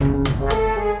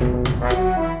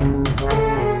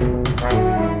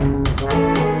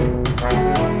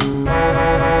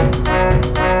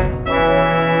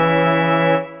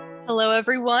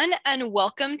and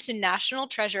welcome to National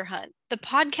Treasure Hunt, the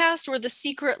podcast where the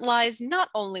secret lies not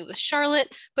only with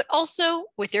Charlotte, but also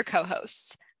with your co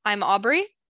hosts. I'm Aubrey.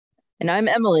 And I'm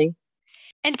Emily.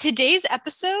 And today's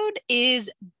episode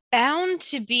is bound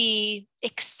to be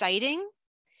exciting,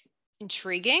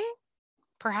 intriguing,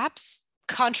 perhaps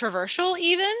controversial,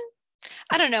 even.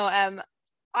 I don't know,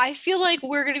 I feel like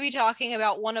we're going to be talking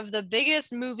about one of the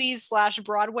biggest movies /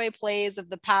 Broadway plays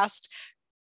of the past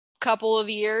couple of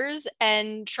years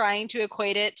and trying to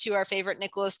equate it to our favorite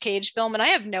Nicolas Cage film. And I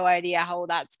have no idea how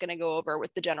that's going to go over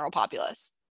with the general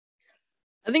populace.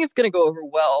 I think it's going to go over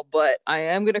well, but I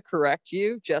am going to correct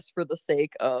you just for the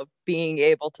sake of being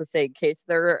able to say, in case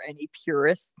there are any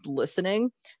purists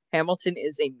listening, Hamilton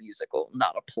is a musical,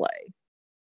 not a play.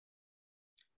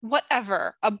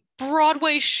 Whatever. A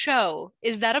Broadway show.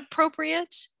 Is that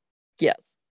appropriate?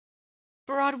 Yes.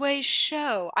 Broadway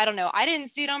show. I don't know. I didn't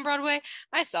see it on Broadway.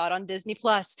 I saw it on Disney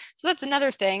Plus. So that's another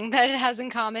thing that it has in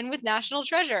common with National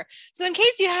Treasure. So in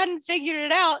case you hadn't figured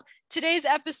it out, today's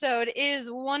episode is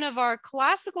one of our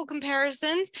classical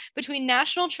comparisons between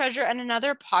National Treasure and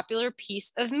another popular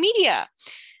piece of media.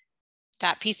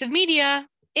 That piece of media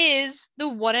is the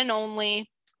one and only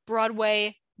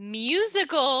Broadway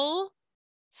musical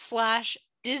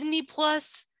 / Disney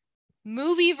Plus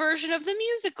movie version of the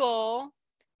musical,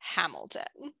 Hamilton.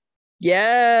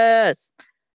 Yes.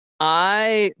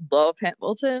 I love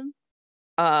Hamilton.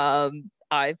 I've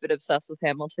been obsessed with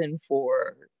Hamilton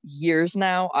for years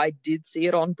now. I did see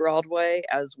it on Broadway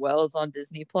as well as on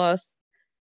Disney Plus.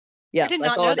 Yes, I did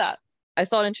not know that. I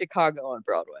saw it in Chicago on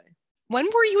Broadway. When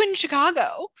were you in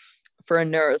Chicago? For a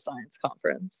neuroscience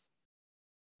conference.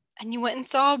 And you went and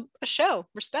saw a show.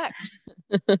 Respect.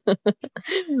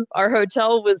 Our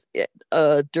hotel was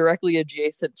directly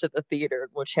adjacent to the theater in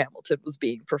which Hamilton was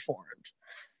being performed.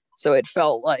 So it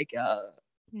felt like a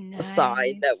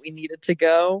sign that we needed to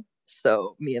go.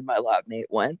 So me and my lab mate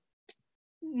went.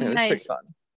 It was pretty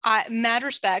fun. Mad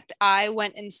respect. I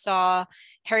went and saw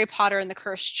Harry Potter and the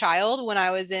Cursed Child when I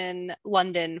was in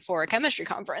London for a chemistry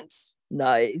conference.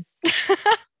 Nice.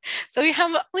 So we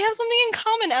have something in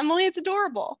common, Emily. It's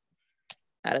adorable.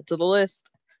 Add it to the list.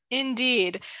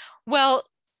 Indeed. Well,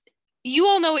 you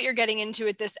all know what you're getting into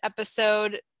with this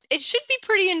episode. It should be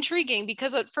pretty intriguing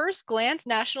because at first glance,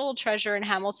 National Treasure and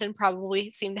Hamilton probably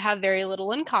seem to have very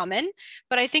little in common.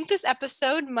 But I think this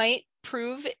episode might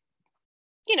prove,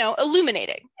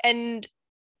 illuminating and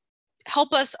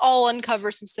help us all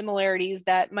uncover some similarities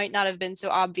that might not have been so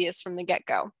obvious from the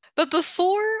get-go. But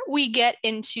before we get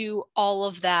into all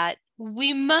of that,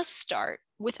 we must start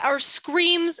with our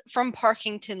screams from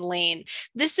Parkington Lane.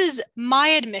 This is my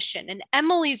admission and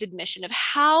Emily's admission of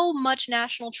how much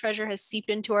National Treasure has seeped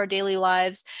into our daily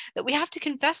lives that we have to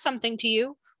confess something to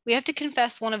you. We have to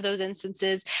confess one of those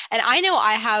instances. And I know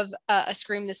I have a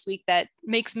scream this week that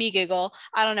makes me giggle.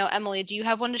 I don't know, Emily, do you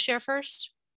have one to share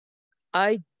first?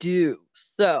 I do.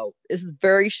 So this is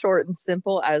very short and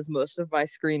simple, as most of my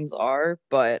screams are,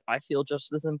 but I feel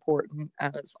just as important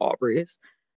as Aubrey's.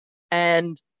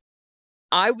 And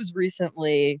I was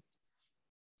recently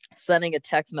sending a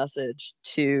text message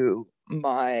to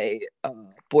my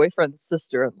boyfriend's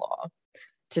sister-in-law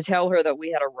to tell her that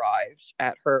we had arrived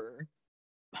at her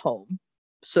home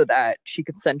so that she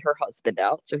could send her husband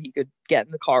out so he could get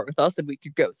in the car with us and we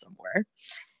could go somewhere.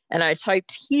 And I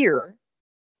typed here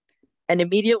and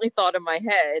immediately thought in my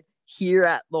head, here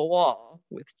at the wall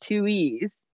with 2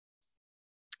 E's.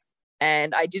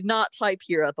 And I did not type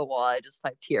here at the wall. I just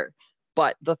typed here.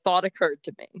 But the thought occurred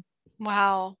to me.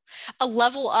 Wow. A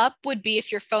level up would be if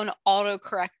your phone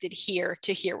auto-corrected here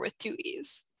to here with 2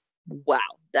 E's. Wow.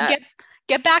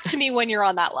 Get back to me when you're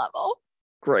on that level.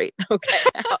 Great. Okay.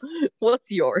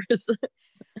 What's yours?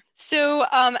 So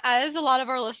as a lot of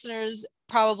our listeners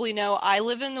probably know, I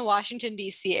live in the Washington,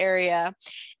 D.C. area.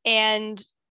 And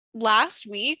last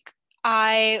week,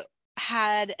 I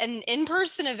had an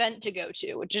in-person event to go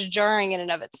to, which is jarring in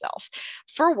and of itself,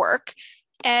 for work.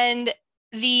 And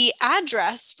the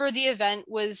address for the event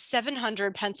was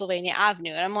 700 Pennsylvania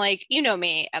Avenue. And I'm like, you know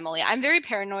me, Emily, I'm very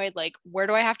paranoid. Like, where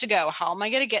do I have to go? How am I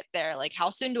going to get there? Like, how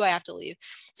soon do I have to leave?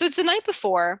 So it's the night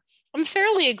before. I'm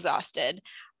fairly exhausted.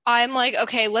 I'm like,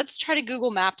 okay, let's try to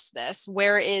Google Maps this.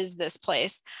 Where is this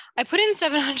place? I put in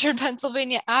 700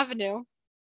 Pennsylvania Avenue,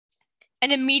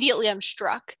 and immediately I'm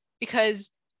struck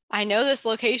because I know this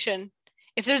location.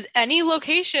 If there's any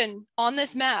location on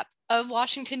this map of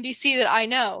Washington, D.C. that I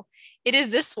know, it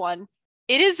is this one.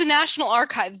 It is the National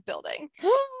Archives building.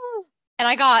 And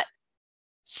I got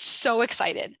so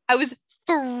excited. I was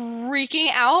freaking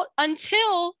out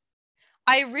until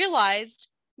I realized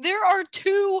there are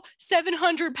 2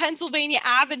 700 Pennsylvania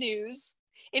Avenues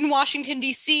in Washington,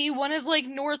 D.C. One is like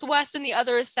northwest and the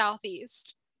other is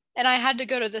southeast. And I had to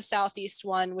go to the southeast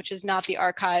one, which is not the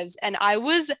archives. And I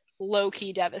was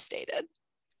low-key devastated.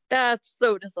 That's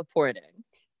so disappointing.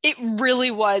 It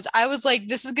really was. I was like,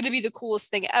 this is going to be the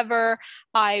coolest thing ever.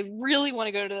 I really want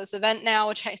to go to this event now,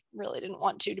 which I really didn't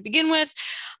want to begin with.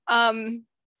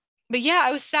 But yeah,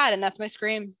 I was sad, and that's my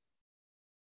scream.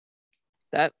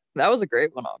 That was a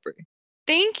great one, Aubrey.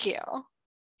 Thank you.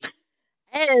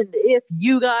 And if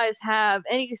you guys have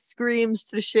any screams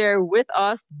to share with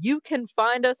us, you can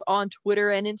find us on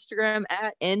Twitter and Instagram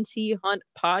at NT Hunt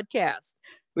Podcast.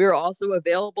 We are also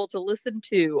available to listen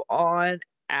to on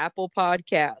Apple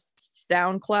Podcasts,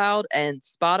 SoundCloud, and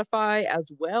Spotify, as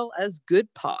well as Good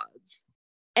Pods.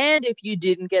 And if you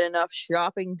didn't get enough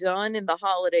shopping done in the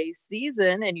holiday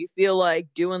season and you feel like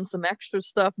doing some extra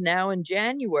stuff now in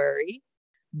January,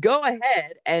 go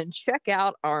ahead and check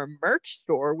out our merch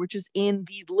store, which is in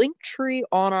the link tree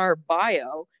on our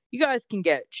bio. You guys can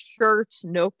get shirts,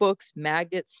 notebooks,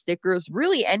 magnets, stickers,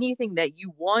 really anything that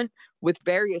you want with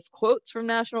various quotes from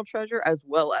National Treasure, as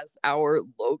well as our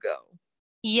logo.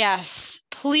 Yes,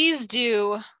 please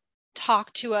do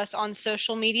talk to us on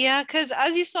social media, because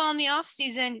as you saw in the off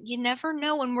season, you never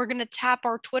know when we're going to tap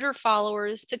our Twitter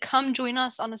followers to come join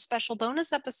us on a special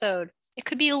bonus episode. It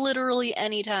could be literally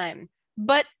any time.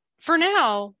 But for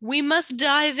now, we must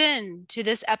dive in to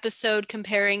this episode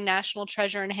comparing National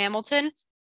Treasure and Hamilton.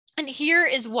 And here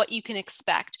is what you can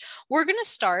expect. We're going to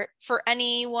start, for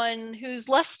anyone who's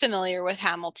less familiar with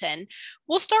Hamilton,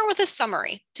 we'll start with a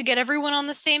summary to get everyone on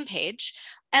the same page.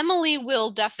 Emily will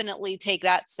definitely take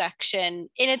that section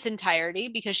in its entirety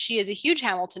because she is a huge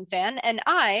Hamilton fan, and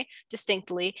I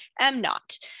distinctly am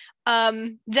not.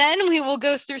 Then we will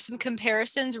go through some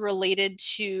comparisons related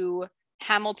to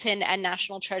Hamilton and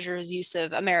National Treasure's use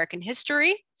of American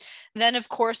history. Then, of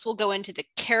course, we'll go into the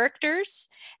characters.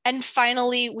 And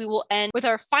finally, we will end with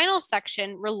our final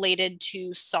section related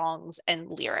to songs and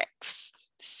lyrics.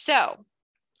 So,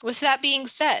 with that being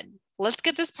said, let's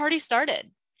get this party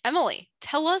started. Emily,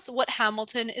 tell us what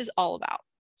Hamilton is all about.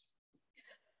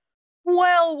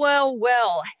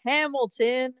 Well.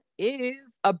 Hamilton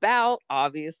is about,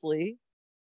 obviously,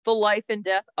 the life and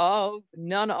death of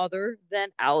none other than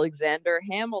Alexander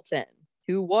Hamilton,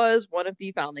 who was one of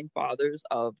the founding fathers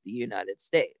of the United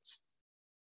States.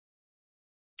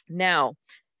 Now,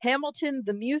 Hamilton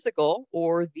the musical,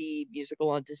 or the musical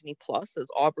on Disney Plus, as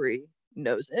Aubrey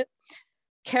knows it,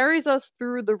 carries us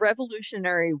through the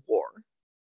Revolutionary War,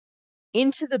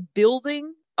 into the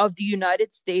building of the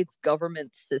United States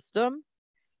government system,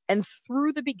 and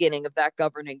through the beginning of that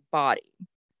governing body.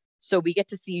 So we get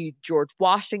to see George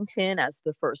Washington as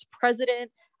the first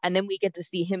president, and then we get to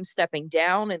see him stepping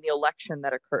down in the election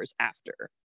that occurs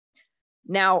after.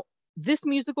 Now, this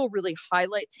musical really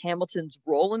highlights Hamilton's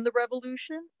role in the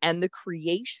revolution and the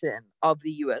creation of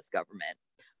the US government,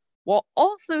 while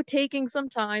also taking some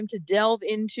time to delve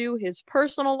into his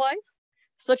personal life,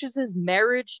 such as his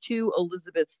marriage to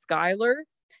Elizabeth Schuyler,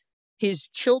 his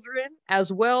children,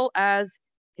 as well as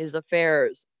his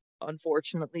affairs.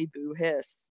 Unfortunately, boo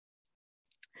hiss.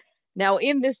 Now,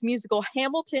 in this musical,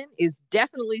 Hamilton is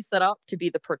definitely set up to be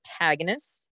the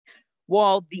protagonist,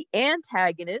 while the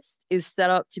antagonist is set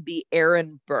up to be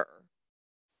Aaron Burr.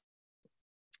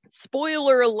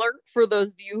 Spoiler alert for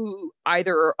those of you who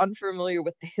either are unfamiliar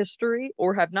with the history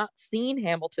or have not seen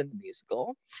Hamilton the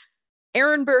musical.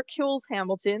 Aaron Burr kills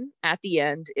Hamilton at the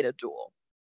end in a duel.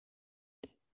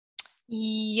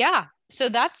 Yeah, so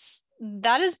that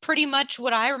is pretty much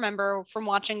what I remember from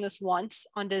watching this once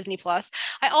on Disney Plus.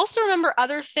 I also remember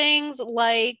other things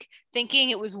like thinking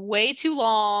it was way too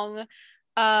long,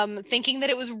 thinking that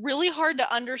it was really hard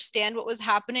to understand what was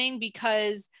happening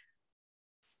because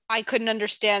I couldn't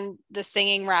understand the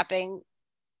singing, rapping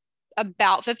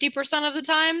about 50% of the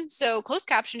time. So closed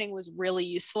captioning was really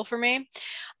useful for me.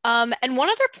 And one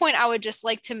other point I would just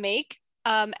like to make,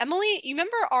 Emily, you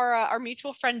remember our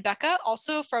mutual friend Becca,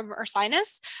 also from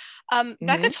Ursinus?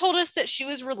 Becca told us that she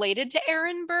was related to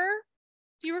Aaron Burr.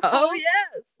 Do you recall? Oh,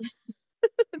 yes.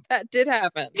 That did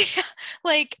happen.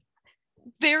 Like,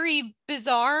 very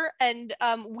bizarre. And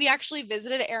we actually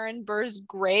visited Aaron Burr's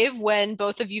grave when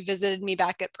both of you visited me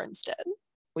back at Princeton.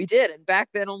 We did. And back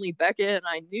then, only Becca and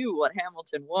I knew what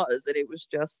Hamilton was. And it was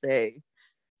just a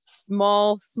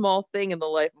small thing in the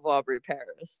life of Aubrey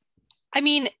Paris. I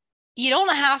mean, you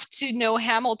don't have to know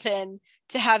Hamilton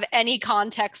to have any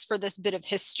context for this bit of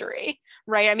history,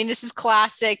 right? I mean, this is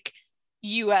classic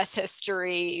US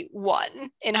history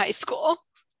 1 in high school.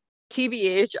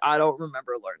 TBH, I don't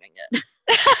remember learning it.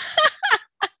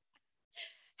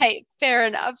 Hey, fair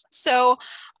enough. So,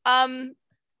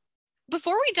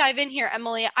 before we dive in here,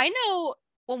 Emily, I know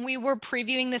when we were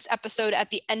previewing this episode at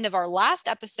the end of our last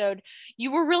episode,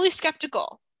 you were really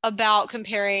skeptical about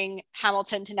comparing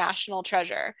Hamilton to National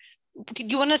Treasure. Do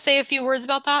you want to say a few words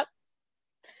about that?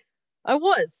 I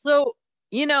was. So,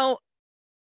 you know,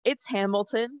 it's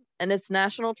Hamilton and it's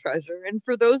National Treasure. And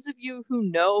for those of you who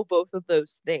know both of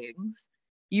those things,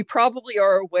 you probably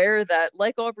are aware that,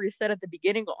 like Aubrey said at the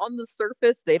beginning, on the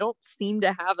surface, they don't seem to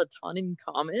have a ton in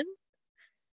common.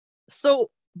 So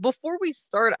before we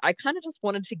start, I kind of just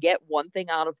wanted to get one thing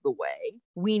out of the way.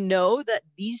 We know that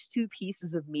these two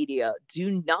pieces of media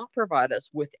do not provide us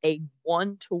with a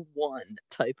one-to-one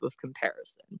type of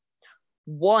comparison.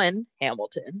 One,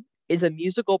 Hamilton, is a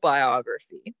musical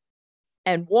biography,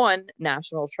 and one,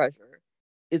 National Treasure,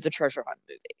 is a treasure hunt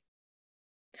movie.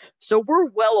 So we're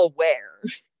well aware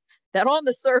that on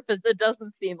the surface, it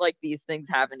doesn't seem like these things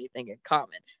have anything in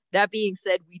common. That being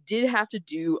said, we did have to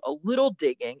do a little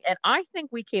digging, and I think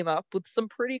we came up with some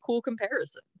pretty cool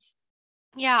comparisons.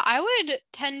 Yeah, I would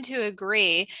tend to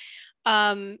agree.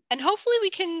 And hopefully we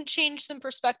can change some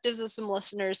perspectives of some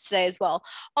listeners today as well.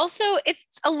 Also,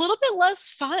 it's a little bit less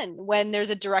fun when there's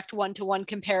a direct one-to-one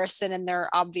comparison and they're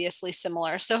obviously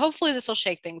similar. So hopefully this will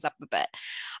shake things up a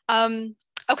bit.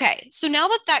 Okay, so now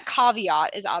that that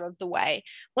caveat is out of the way,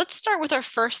 let's start with our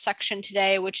first section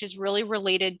today, which is really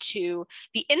related to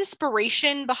the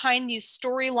inspiration behind these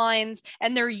storylines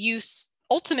and their use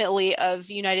ultimately of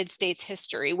United States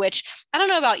history, which I don't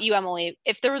know about you, Emily,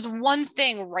 if there was one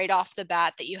thing right off the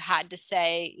bat that you had to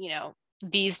say,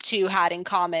 these two had in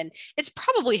common, it's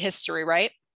probably history,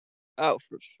 right? Oh,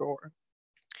 for sure.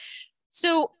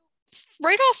 So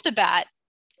right off the bat,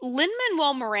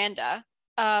 Lin-Manuel Miranda,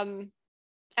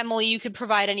 Emily, you could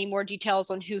provide any more details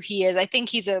on who he is. I think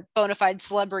he's a bona fide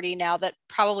celebrity now that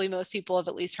probably most people have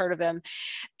at least heard of him.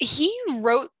 He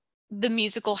wrote the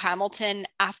musical Hamilton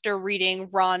after reading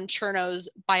Ron Chernow's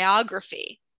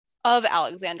biography of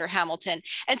Alexander Hamilton.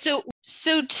 And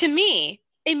so to me,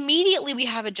 immediately we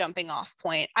have a jumping off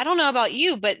point. I don't know about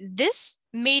you, but this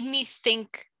made me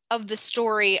think of the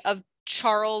story of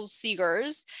Charles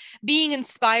Seegers being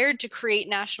inspired to create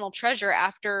National Treasure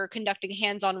after conducting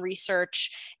hands-on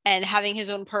research and having his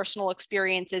own personal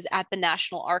experiences at the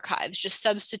National Archives. Just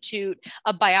substitute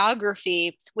a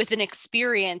biography with an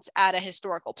experience at a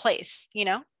historical place,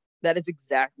 That is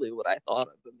exactly what I thought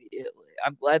of immediately.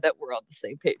 I'm glad that we're on the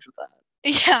same page with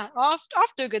that. Yeah, off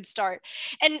to a good start.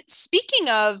 And speaking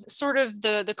of sort of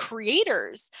the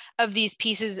creators of these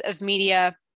pieces of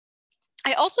media,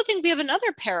 I also think we have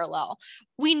another parallel.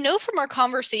 We know from our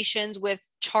conversations with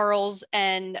Charles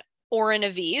and Oren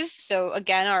Aviv, so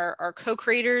again, our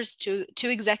co-creators, two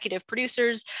executive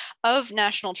producers of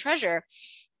National Treasure,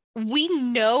 we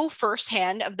know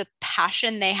firsthand of the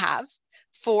passion they have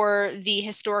for the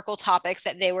historical topics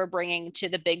that they were bringing to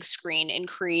the big screen in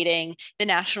creating the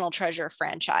National Treasure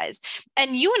franchise.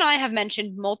 And you and I have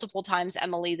mentioned multiple times,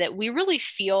 Emily, that we really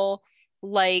feel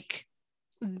like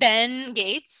Ben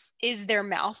Gates is their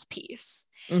mouthpiece.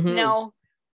 Mm-hmm. Now,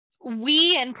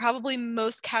 we and probably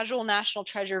most casual National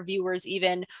Treasure viewers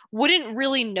even wouldn't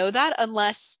really know that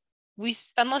unless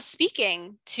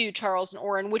speaking to Charles and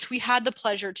Oren, which we had the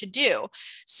pleasure to do.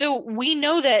 So we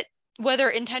know that whether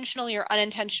intentionally or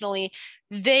unintentionally,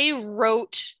 they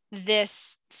wrote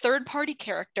this third-party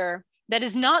character that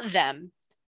is not them,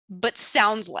 but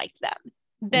sounds like them.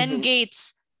 Ben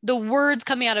Gates, the words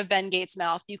coming out of Ben Gates'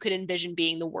 mouth, you could envision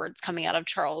being the words coming out of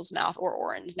Charles' mouth or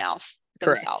Oren's mouth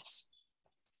themselves.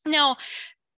 Correct. Now,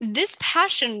 this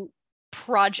passion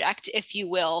project, if you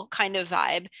will, kind of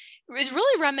vibe is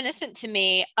really reminiscent to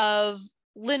me of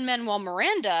Lin-Manuel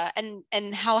Miranda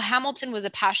and how Hamilton was a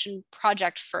passion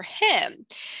project for him.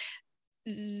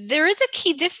 There is a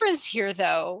key difference here,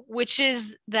 though, which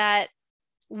is that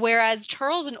whereas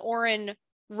Charles and Oren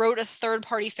wrote a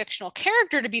third-party fictional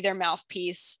character to be their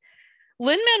mouthpiece,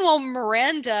 Lin-Manuel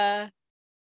Miranda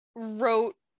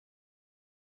wrote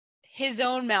his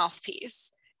own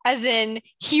mouthpiece, as in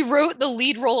he wrote the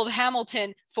lead role of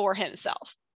Hamilton for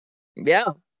himself.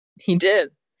 Yeah, he did.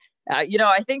 I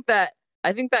think that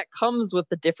comes with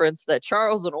the difference that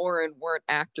Charles and Oren weren't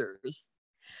actors,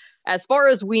 as far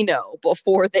as we know,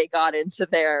 before they got into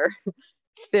their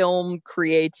film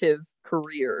creative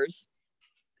careers.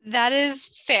 That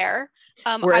is fair.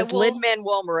 Whereas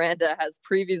Lin-Manuel Miranda has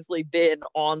previously been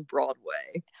on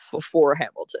Broadway before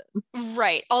Hamilton.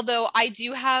 Right. Although I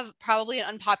do have probably an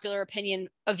unpopular opinion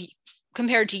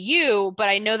compared to you, but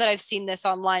I know that I've seen this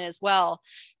online as well.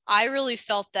 I really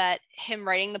felt that him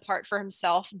writing the part for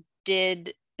himself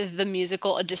did the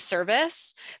musical a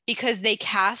disservice because they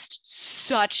cast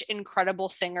such incredible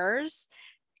singers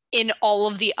in all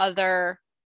of the other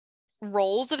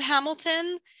roles of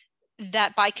Hamilton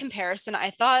that by comparison, I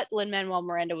thought Lin-Manuel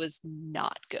Miranda was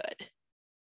not good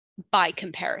by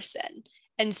comparison.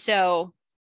 And so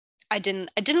I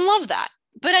didn't love that.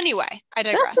 But anyway, I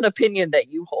digress. That's an opinion that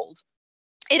you hold.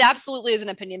 It absolutely is an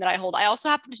opinion that I hold. I also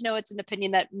happen to know it's an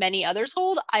opinion that many others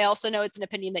hold. I also know it's an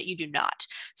opinion that you do not.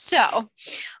 So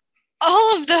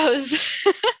all of those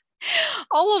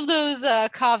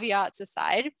caveats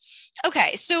aside.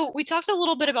 Okay, so we talked a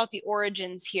little bit about the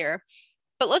origins here,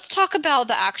 but let's talk about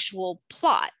the actual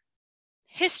plot.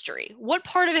 History. What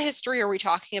part of a history are we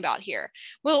talking about here?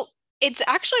 Well, it's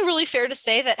actually really fair to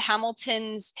say that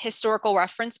Hamilton's historical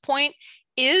reference point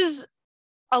is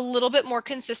a little bit more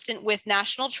consistent with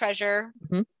National Treasure,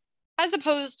 as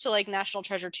opposed to like National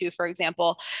Treasure 2, for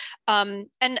example. And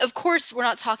of course, we're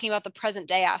not talking about the present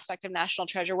day aspect of National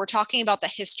Treasure. We're talking about the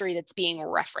history that's being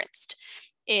referenced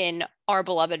in our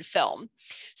beloved film.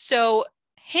 So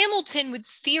Hamilton would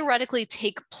theoretically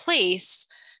take place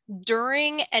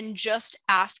during and just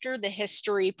after the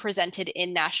history presented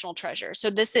in National Treasure. So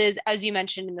this is, as you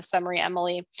mentioned in the summary,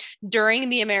 Emily, during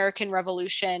the American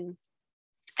Revolution,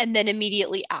 and then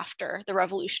immediately after the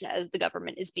revolution as the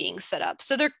government is being set up.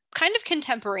 So they're kind of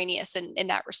contemporaneous in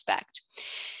that respect.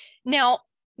 Now,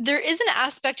 there is an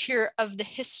aspect here of the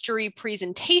history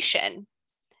presentation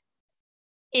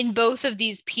in both of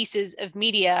these pieces of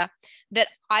media that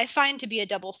I find to be a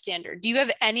double standard. Do you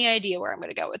have any idea where I'm going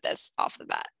to go with this off the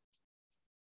bat?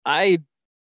 I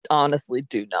honestly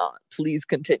do not. Please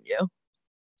continue.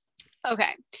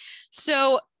 Okay.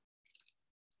 So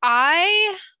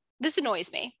this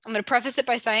annoys me. I'm going to preface it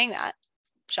by saying that.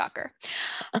 Shocker.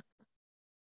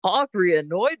 Aubrey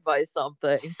annoyed by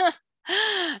something.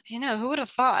 Who would have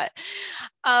thought?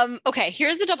 Okay,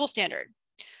 here's the double standard.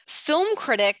 Film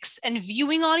critics and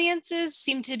viewing audiences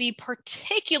seem to be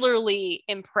particularly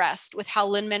impressed with how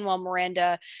Lin-Manuel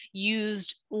Miranda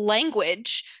used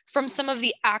language from some of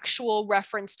the actual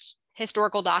referenced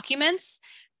historical documents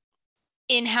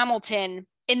in Hamilton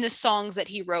in the songs that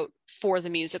he wrote for the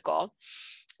musical.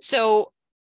 So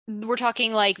we're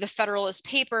talking like the Federalist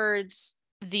Papers,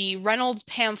 the Reynolds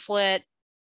pamphlet.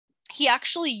 He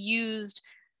actually used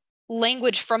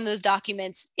language from those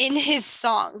documents in his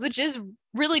songs, which is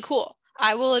really cool.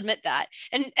 I will admit that.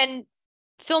 And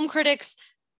film critics,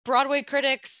 Broadway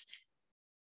critics,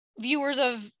 viewers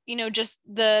of, just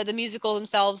the musical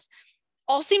themselves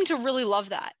all seem to really love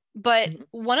that. But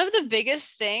one of the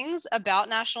biggest things about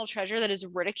National Treasure that is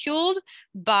ridiculed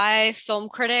by film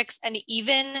critics and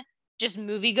even just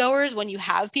moviegoers, when you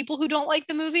have people who don't like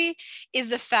the movie, is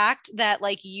the fact that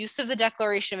like use of the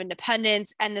Declaration of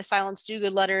Independence and the Silence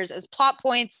Dogood letters as plot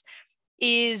points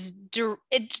it's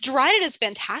derided as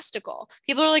fantastical.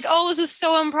 People are like, oh, this is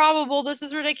so improbable. This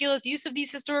is ridiculous. Use of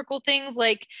these historical things.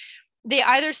 Like they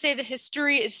either say the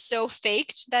history is so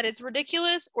faked that it's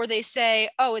ridiculous, or they say,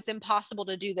 oh, it's impossible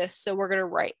to do this. So we're going to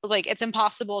write, like, it's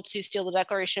impossible to steal the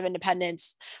Declaration of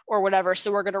Independence or whatever.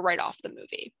 So we're going to write off the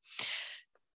movie.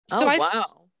 So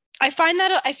I find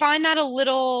that a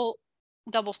little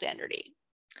double standardy.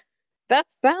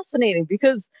 That's fascinating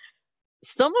because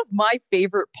some of my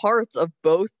favorite parts of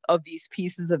both of these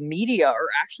pieces of media are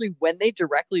actually when they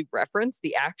directly reference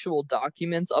the actual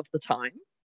documents of the time.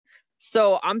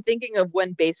 So I'm thinking of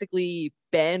when basically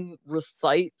Ben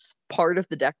recites part of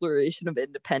the Declaration of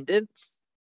Independence.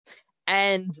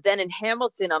 And then in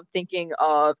Hamilton, I'm thinking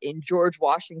of in George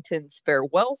Washington's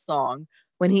farewell song,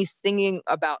 when he's singing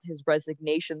about his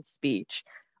resignation speech,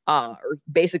 or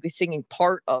basically singing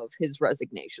part of his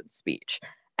resignation speech.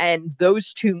 And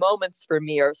those two moments for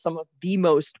me are some of the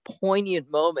most poignant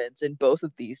moments in both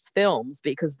of these films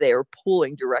because they are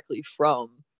pulling directly from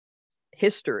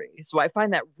history. So I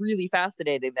find that really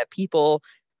fascinating that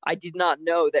I did not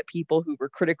know that people who were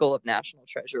critical of National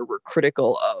Treasure were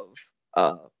critical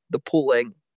of the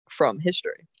pulling from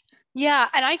history. Yeah,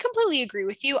 and I completely agree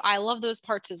with you. I love those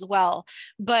parts as well.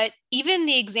 But even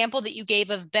the example that you gave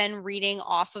of Ben reading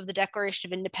off of the Declaration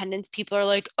of Independence, people are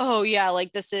like, oh, yeah,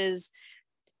 like this is.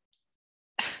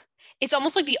 It's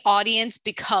almost like the audience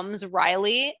becomes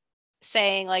Riley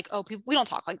saying, like, oh, people, we don't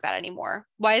talk like that anymore.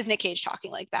 Why is Nick Cage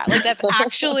talking like that? Like, that's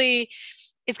actually,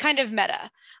 it's kind of meta.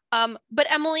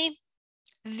 But Emily,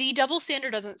 the double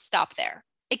standard doesn't stop there.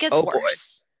 It gets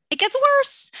worse. It gets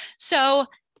worse. So,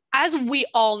 as we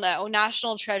all know,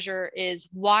 National Treasure is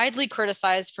widely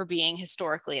criticized for being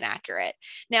historically inaccurate.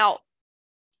 Now,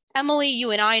 Emily,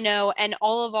 you and I know, and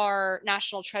all of our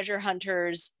National Treasure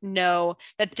hunters know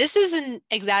that this is an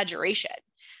exaggeration.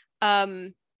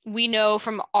 We know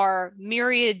from our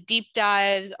myriad deep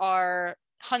dives, our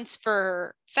hunts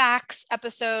for facts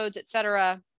episodes,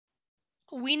 etc.,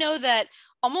 we know that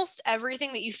almost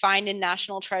everything that you find in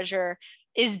National Treasure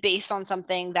is based on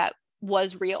something that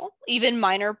was real, even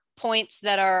minor points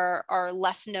that are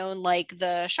less known, like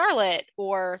the Charlotte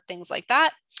or things like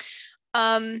that.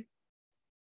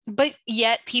 But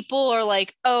yet people are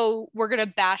like, oh, we're going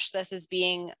to bash this as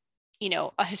being,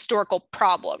 a historical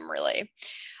problem, really.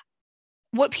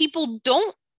 What people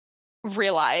don't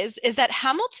realize is that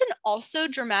Hamilton also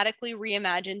dramatically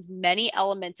reimagines many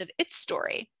elements of its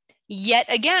story.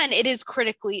 Yet again, it is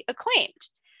critically acclaimed.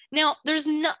 Now,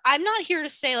 I'm not here to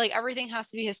say like everything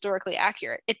has to be historically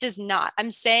accurate. It does not.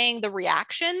 I'm saying the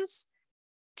reactions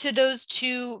to those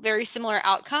two very similar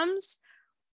outcomes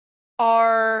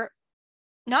are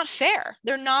not fair.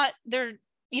 You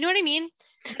know what I mean?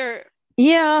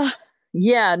 Yeah.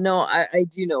 Yeah, no, I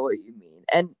do know what you mean.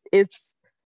 And it's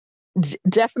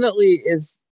definitely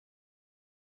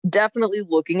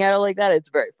looking at it like that, it's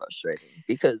very frustrating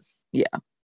because, yeah.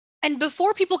 And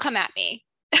before people come at me,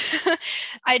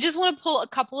 I just want to pull a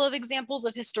couple of examples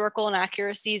of historical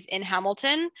inaccuracies in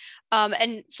Hamilton.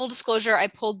 And full disclosure, I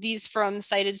pulled these from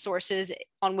cited sources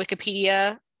on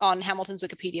Wikipedia, on Hamilton's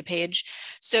Wikipedia page.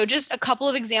 So just a couple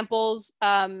of examples.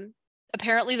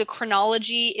 Apparently, the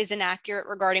chronology is inaccurate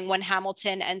regarding when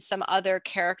Hamilton and some other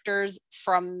characters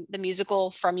from the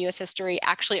musical from US history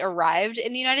actually arrived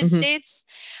in the United States.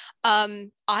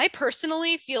 I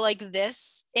personally feel like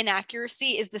this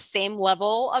inaccuracy is the same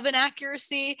level of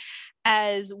inaccuracy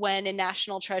as when in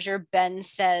National Treasure, Ben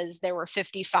says there were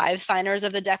 55 signers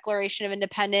of the Declaration of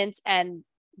Independence and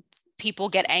people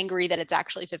get angry that it's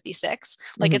actually 56.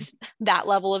 Like it's that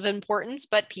level of importance,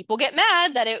 but people get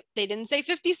mad that they didn't say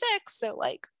 56. So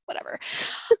like, whatever.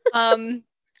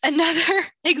 Another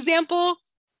example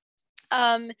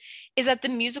is that the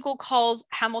musical calls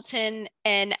Hamilton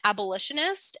an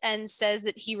abolitionist and says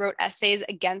that he wrote essays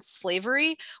against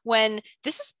slavery when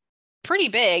this is pretty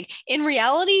big. In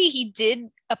reality, he did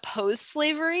oppose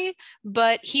slavery,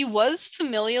 but he was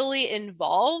familially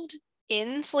involved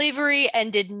in slavery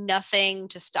and did nothing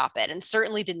to stop it, and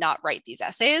certainly did not write these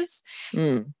essays.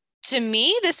 To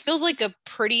me, this feels like a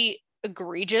pretty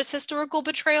egregious historical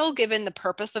betrayal given the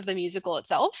purpose of the musical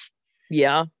itself.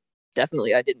 Yeah,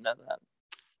 definitely. I didn't know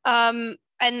that.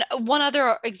 And one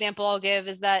other example I'll give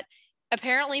is that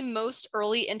apparently most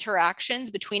early interactions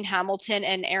between Hamilton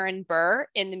and Aaron Burr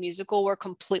in the musical were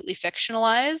completely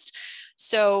fictionalized.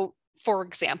 So, for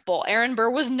example, Aaron Burr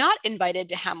was not invited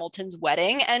to Hamilton's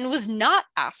wedding and was not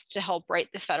asked to help write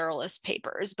the Federalist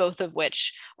Papers, both of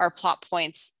which are plot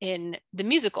points in the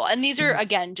musical. And these are,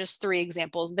 again, just 3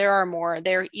 examples. There are more.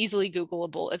 They're easily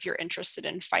Googleable if you're interested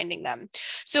in finding them.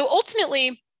 So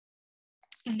ultimately,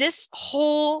 this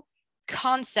whole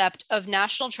concept of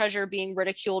National Treasure being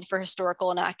ridiculed for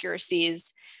historical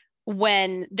inaccuracies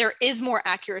when there is more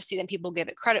accuracy than people give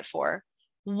it credit for,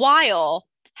 while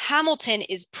Hamilton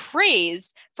is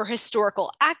praised for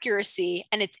historical accuracy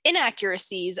and its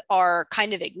inaccuracies are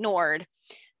kind of ignored.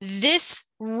 This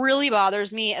really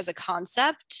bothers me as a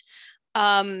concept.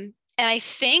 And I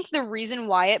think the reason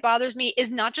why it bothers me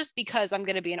is not just because I'm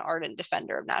going to be an ardent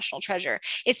defender of National Treasure.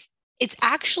 It's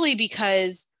actually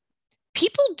because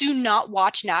people do not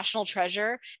watch National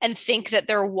Treasure and think that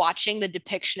they're watching the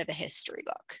depiction of a history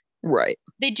book. Right.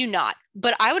 They do not.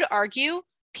 But I would argue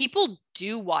people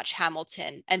do watch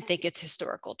Hamilton and think it's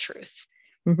historical truth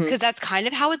because that's kind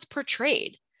of how it's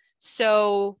portrayed.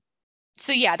 So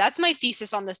yeah, that's my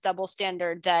thesis on this double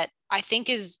standard that I think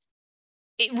it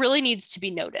really needs to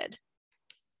be noted.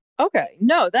 Okay.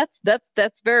 No, that's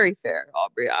very fair,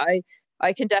 Aubrey.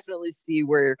 I can definitely see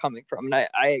where you're coming from, and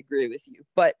I agree with you.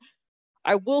 But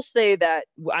I will say that,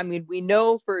 I mean, we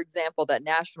know, for example, that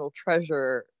National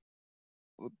Treasure,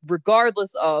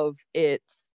 regardless of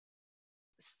its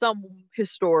some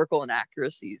historical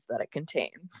inaccuracies that it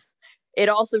contains, it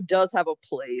also does have a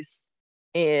place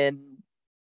in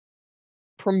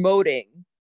promoting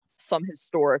some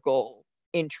historical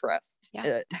interest.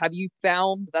 Yeah. Have you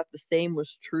found that the same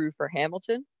was true for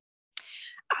Hamilton?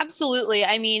 Absolutely.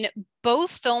 I mean,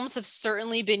 both films have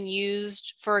certainly been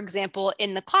used, for example,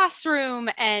 in the classroom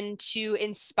and to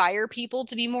inspire people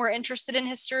to be more interested in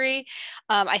history.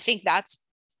 I think that's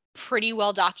pretty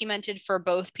well documented for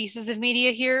both pieces of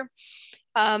media here.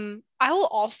 I will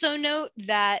also note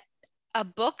that a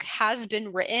book has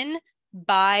been written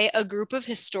by a group of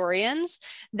historians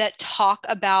that talk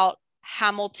about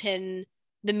Hamilton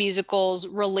the musical's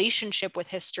relationship with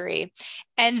history.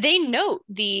 And they note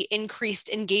the increased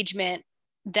engagement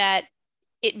that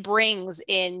it brings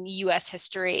in US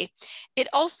history. It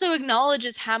also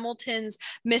acknowledges Hamilton's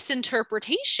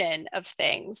misinterpretation of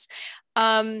things.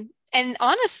 And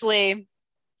honestly,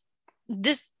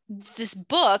 this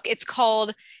book. It's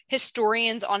called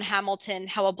Historians on Hamilton: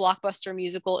 How a Blockbuster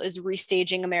Musical is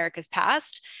Restaging America's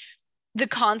Past. The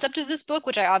concept of this book,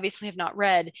 which I obviously have not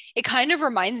read, it kind of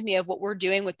reminds me of what we're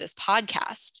doing with this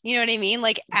podcast. You know what I mean?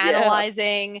 Like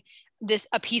analyzing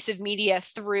a piece of media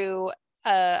through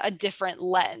a different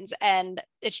lens. And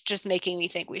it's just making me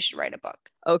think we should write a book.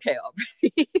 Okay,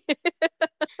 Aubrey.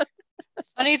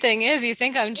 Funny thing is, you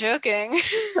think I'm joking.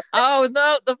 Oh,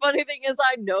 no. The funny thing is,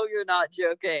 I know you're not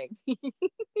joking.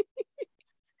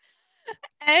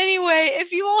 Anyway,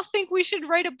 if you all think we should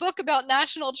write a book about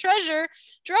National Treasure,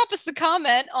 drop us a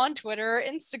comment on Twitter or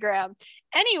Instagram.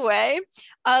 Anyway,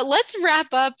 let's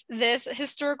wrap up this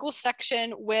historical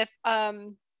section with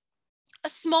a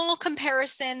small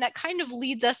comparison that kind of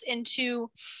leads us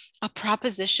into a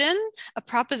proposition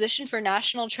for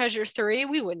National Treasure 3.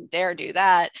 We wouldn't dare do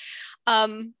that.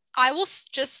 I will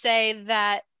just say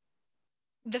that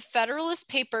the Federalist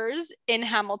Papers in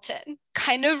Hamilton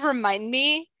kind of remind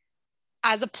me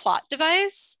as a plot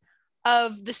device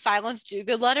of the Silence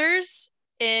Dogood letters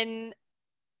in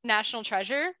National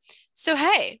Treasure. So,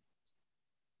 hey,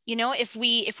 you know, if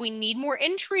we need more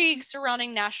intrigue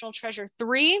surrounding National Treasure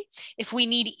 3, if we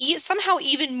need somehow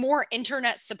even more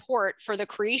internet support for the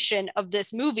creation of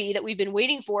this movie that we've been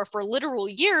waiting for literal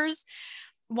years,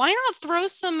 why not throw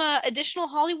some additional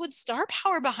Hollywood star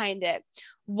power behind it?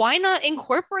 Why not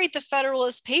incorporate the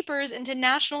Federalist Papers into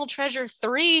National Treasure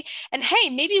 3? And hey,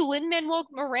 maybe Lin-Manuel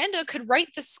Miranda could write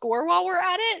the score while we're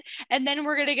at it, and then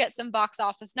we're going to get some box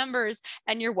office numbers,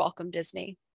 and you're welcome,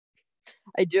 Disney.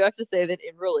 I do have to say that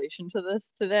in relation to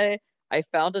this today, I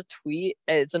found a tweet.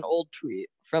 It's an old tweet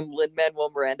from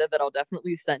Lin-Manuel Miranda that I'll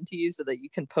definitely send to you so that you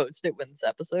can post it when this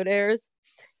episode airs.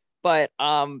 But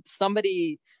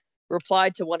somebody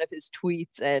replied to one of his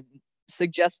tweets and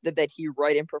suggested that he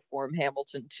write and perform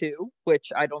Hamilton 2,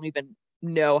 which I don't even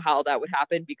know how that would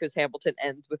happen because Hamilton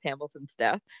ends with Hamilton's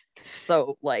death.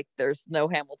 So, like, there's no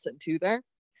Hamilton 2 there.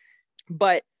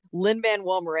 But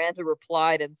Lin-Manuel Miranda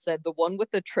replied and said, the one with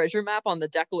the treasure map on the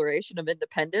Declaration of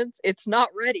Independence, it's not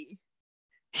ready.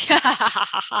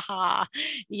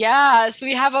 Yes,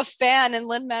 we have a fan in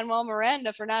Lin-Manuel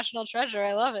Miranda for National Treasure.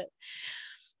 I love it.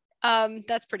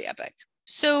 That's pretty epic.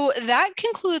 So that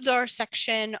concludes our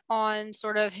section on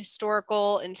sort of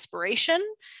historical inspiration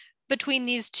between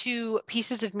these two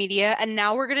pieces of media. And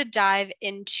now we're going to dive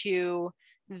into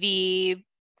the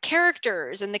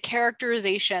characters and the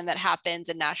characterization that happens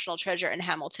in National Treasure and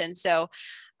Hamilton. So,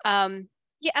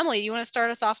 yeah, Emily, do you want to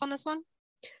start us off on this one?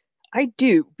 I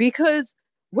do, because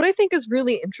what I think is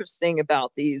really interesting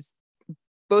about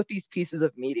both these pieces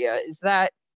of media is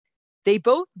that they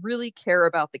both really care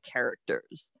about the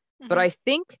characters, but I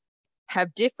think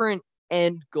have different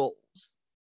end goals.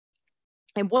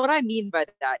 And what I mean by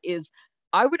that is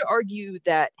I would argue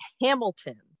that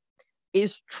Hamilton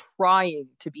is trying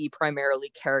to be primarily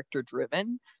character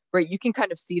driven, right? You can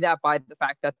kind of see that by the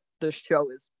fact that the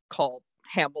show is called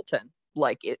Hamilton,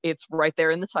 like it's right there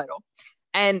in the title.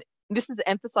 And this is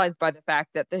emphasized by the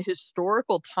fact that the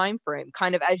historical time frame,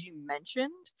 kind of as you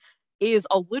mentioned, is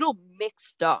a little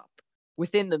mixed up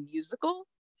within the musical.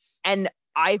 And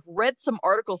I've read some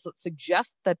articles that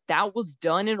suggest that that was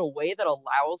done in a way that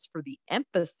allows for the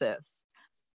emphasis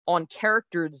on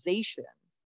characterization,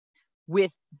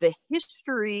 with the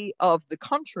history of the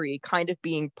country kind of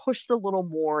being pushed a little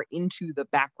more into the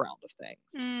background of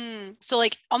things. So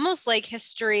like almost like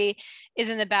history is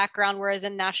in the background, whereas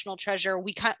in National Treasure,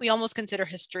 we almost consider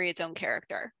history its own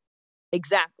character.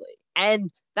 Exactly.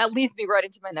 And that leads me right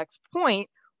into my next point,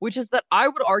 which is that I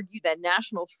would argue that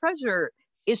National Treasure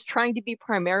is trying to be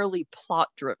primarily plot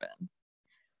driven,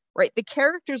 right? The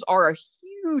characters are a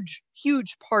huge,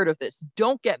 huge part of this.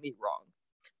 Don't get me wrong.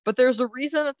 But there's a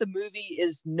reason that the movie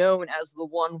is known as the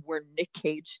one where Nick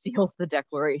Cage steals the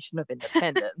Declaration of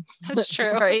Independence. That's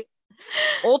true. Right?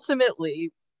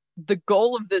 Ultimately, the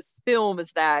goal of this film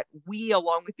is that we,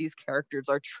 along with these characters,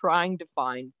 are trying to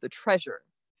find the treasure.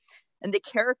 And the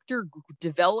character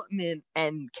development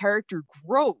and character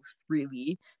growth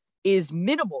really is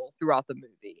minimal throughout the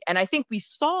movie. And I think we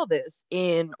saw this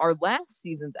in our last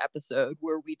season's episode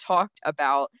where we talked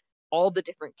about all the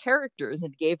different characters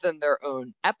and gave them their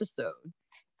own episode.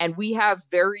 And we have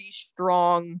very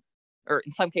strong, or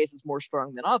in some cases more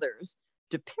strong than others,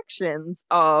 depictions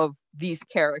of these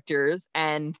characters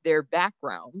and their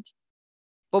background.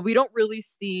 But we don't really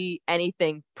see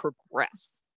anything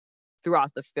progress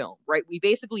throughout the film, right? We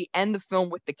basically end the film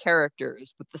with the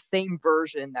characters with the same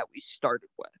version that we started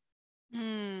with.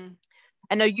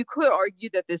 And now you could argue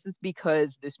that this is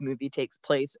because this movie takes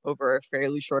place over a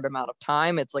fairly short amount of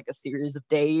time. It's like a series of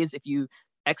days if you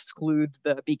exclude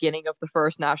the beginning of the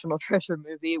first National Treasure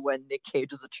movie when Nick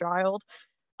Cage is a child.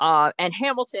 And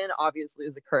Hamilton obviously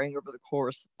is occurring over the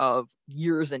course of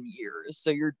years and years.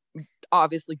 So you're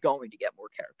obviously going to get more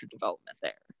character development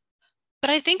there.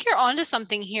 But I think you're onto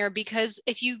something here, because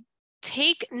if you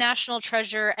take National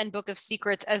Treasure and Book of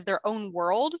Secrets as their own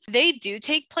world, they do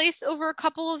take place over a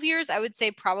couple of years. I would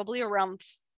say probably around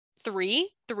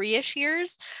three-ish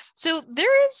years. So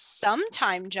there is some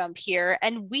time jump here,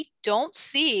 and we don't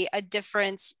see a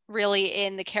difference really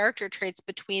in the character traits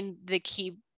between the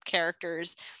key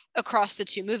characters across the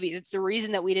two movies. It's the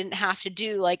reason that we didn't have to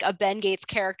do like a Ben Gates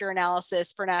character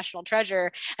analysis for National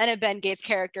Treasure and a Ben Gates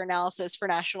character analysis for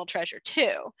National Treasure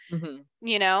 2.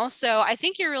 You know, so I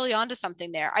think you're really onto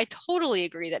something there. I totally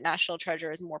agree that National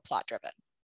Treasure is more plot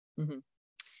driven.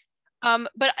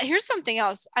 But here's something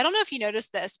else. I don't know if you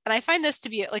noticed this, and I find this to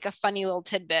be like a funny little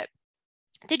tidbit.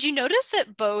 Did you notice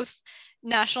that both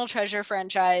National Treasure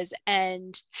franchise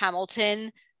and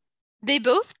Hamilton, they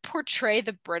both portray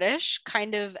the British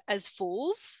kind of as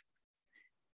fools?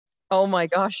 Oh my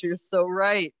gosh, you're so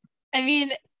right. I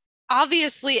mean,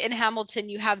 obviously in Hamilton,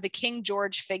 you have the King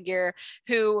George figure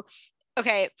who,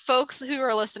 okay, folks who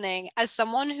are listening, as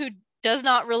someone who does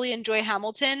not really enjoy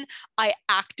Hamilton, I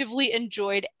actively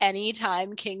enjoyed any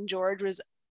time King George was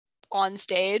on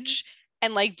stage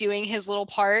and like doing his little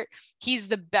part. He's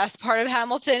the best part of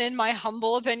Hamilton in my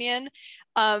humble opinion.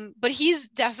 But he's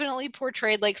definitely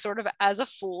portrayed like sort of as a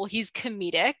fool. He's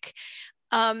comedic.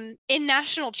 In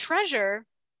National Treasure,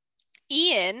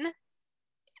 Ian,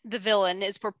 the villain,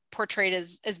 is portrayed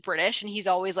as British, and he's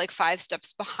always like 5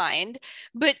 steps behind.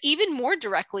 But even more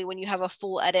directly, when you have a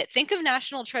full edit, think of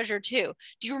National Treasure 2.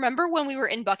 Do you remember when we were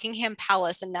in Buckingham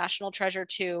Palace in National Treasure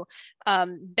 2?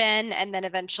 Ben and then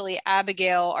eventually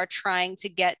Abigail are trying to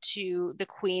get to the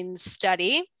Queen's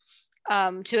study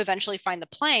to eventually find the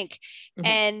plank.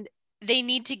 And they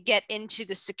need to get into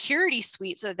the security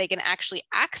suite so that they can actually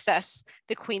access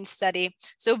the Queen's study.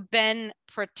 So Ben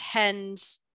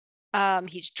pretends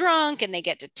he's drunk and they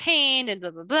get detained and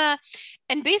blah, blah, blah.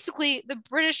 And basically, the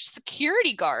British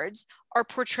security guards are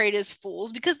portrayed as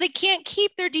fools because they can't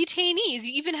keep their detainees.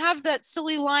 You even have that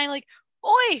silly line like,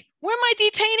 "Oi, where are my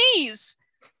detainees?"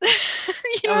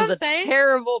 You know what I'm saying?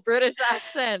 Terrible British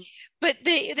accent. But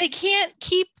they can't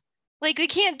keep, like, they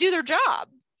can't do their job.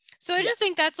 So I just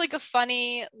think that's like a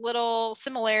funny little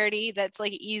similarity that's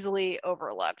like easily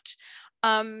overlooked.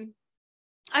 I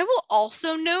will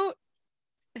also note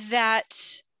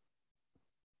that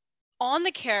on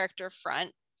the character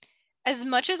front, as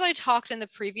much as I talked in the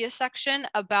previous section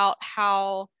about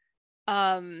how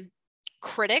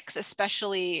critics,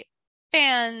 especially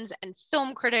fans and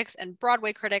film critics and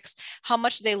Broadway critics, how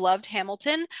much they loved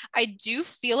Hamilton, I do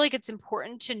feel like it's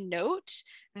important to note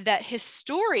that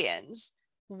historians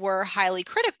were highly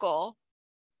critical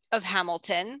of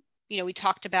Hamilton. You know, we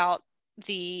talked about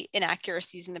the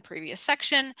inaccuracies in the previous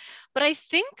section, but I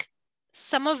think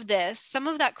some of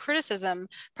that criticism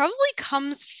probably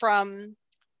comes from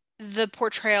the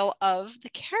portrayal of the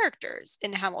characters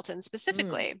in Hamilton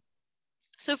specifically.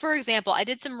 So for example, I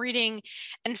did some reading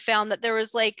and found that there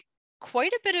was like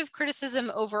quite a bit of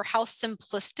criticism over how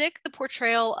simplistic the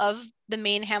portrayal of the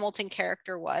main Hamilton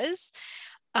character was.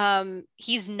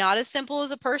 He's not as simple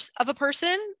as a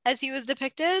person as he was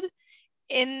depicted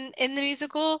in the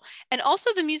musical. And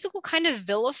also the musical kind of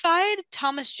vilified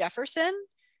Thomas Jefferson,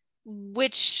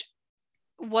 which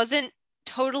wasn't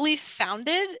totally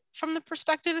founded from the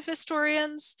perspective of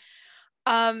historians.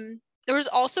 There was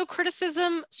also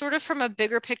criticism sort of from a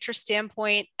bigger picture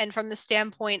standpoint and from the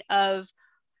standpoint of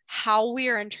how we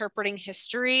are interpreting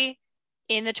history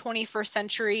in the 21st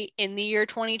century, in the year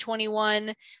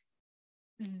 2021.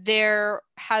 There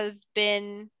have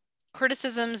been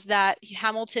criticisms that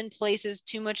Hamilton places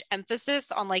too much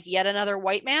emphasis on like yet another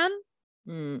white man,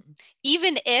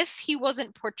 even if he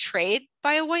wasn't portrayed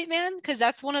by a white man, because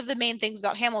that's one of the main things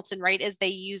about Hamilton, right? Is they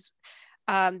use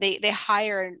they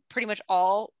hire pretty much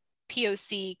all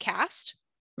POC cast,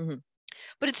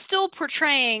 but it's still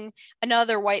portraying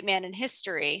another white man in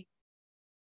history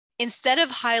instead of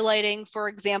highlighting, for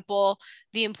example,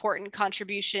 the important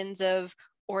contributions of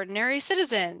ordinary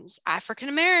citizens, African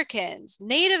Americans,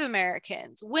 Native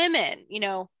Americans, women, you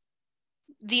know,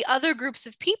 the other groups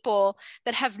of people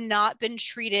that have not been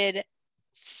treated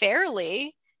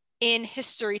fairly in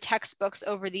history textbooks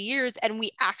over the years. And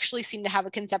we actually seem to have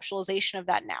a conceptualization of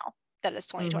that now that is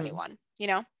 2021, you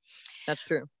know? That's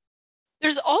true.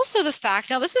 There's also the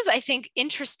fact, now this is, I think,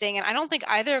 interesting, and I don't think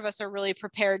either of us are really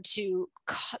prepared to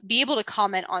be able to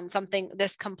comment on something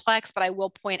this complex, but I will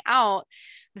point out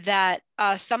that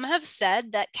some have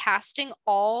said that casting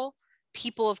all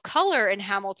people of color in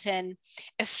Hamilton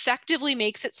effectively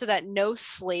makes it so that no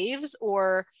slaves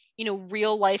or,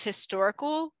 real life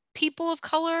historical people of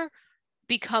color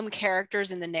become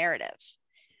characters in the narrative,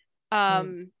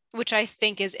 which I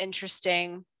think is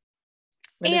interesting.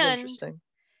 That is interesting.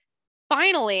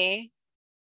 Finally,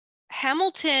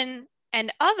 Hamilton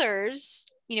and others,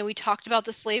 we talked about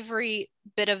the slavery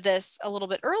bit of this a little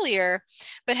bit earlier,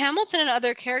 but Hamilton and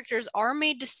other characters are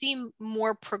made to seem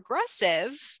more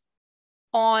progressive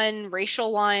on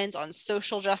racial lines, on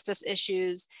social justice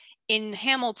issues in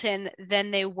Hamilton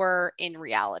than they were in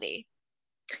reality.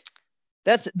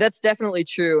 That's definitely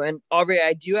true. And Aubrey,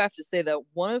 I do have to say that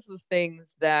one of the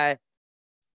things that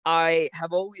I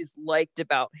have always liked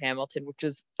about Hamilton, which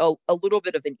is a little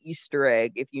bit of an Easter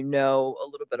egg if you know a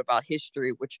little bit about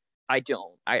history, which I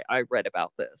don't. I read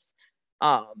about this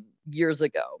years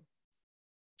ago,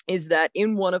 is that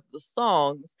in one of the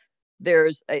songs,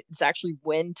 it's actually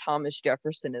when Thomas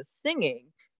Jefferson is singing,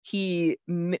 he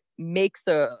makes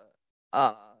a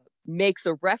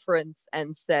reference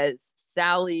and says,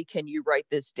 "Sally, can you write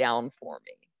this down for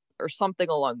me?" or something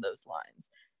along those lines.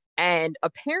 And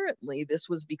apparently this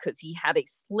was because he had a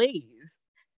slave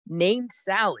named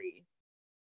Sally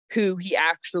who he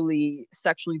actually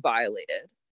sexually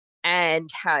violated and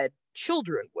had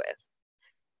children with.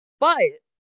 But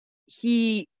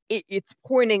it's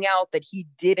pointing out that he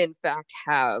did in fact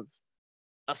have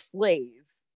a slave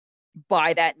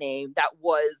by that name that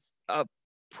was a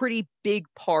pretty big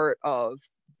part of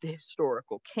the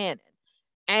historical canon.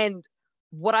 And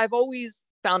what I've always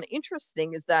found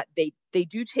interesting is that they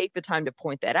do take the time to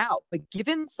point that out. But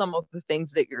given some of the things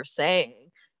that you're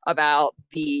saying about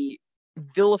the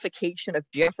vilification of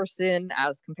Jefferson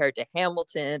as compared to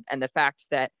Hamilton, and the fact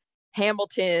that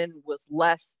Hamilton was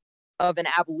less of an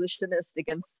abolitionist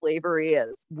against slavery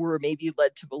as we're maybe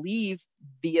led to believe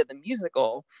via the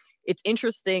musical, it's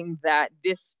interesting that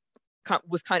this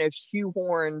was kind of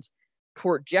shoehorned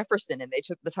toward Jefferson, and they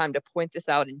took the time to point this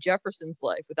out in Jefferson's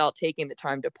life without taking the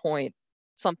time to point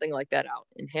something like that out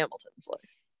in Hamilton's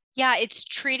life. Yeah, it's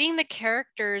treating the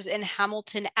characters in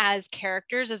Hamilton as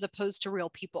characters as opposed to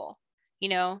real people,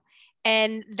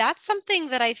 and that's something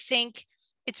that I think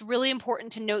it's really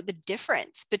important to note the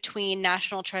difference between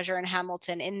National Treasure and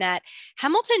Hamilton, in that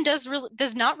Hamilton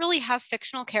does not really have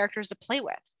fictional characters to play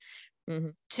with.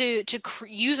 To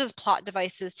use as plot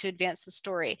devices to advance the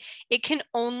story. It can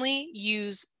only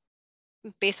use,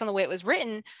 based on the way it was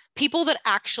written, people that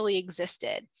actually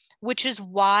existed, which is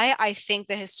why I think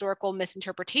the historical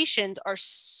misinterpretations are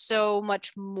so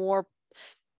much more,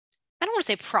 I don't want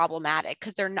to say problematic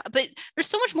because they're not, but there's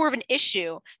so much more of an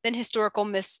issue than historical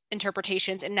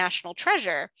misinterpretations in National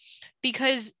Treasure,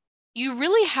 because you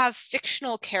really have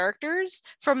fictional characters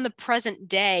from the present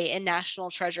day in National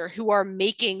Treasure who are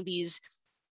making these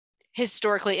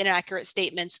historically inaccurate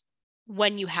statements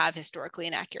when you have historically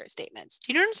inaccurate statements. Do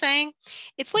you know what I'm saying?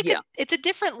 It's like it's a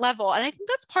different level. And I think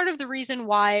that's part of the reason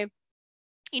why,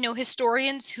 there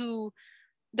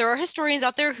are historians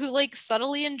out there who like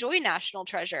subtly enjoy National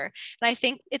Treasure. And I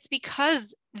think it's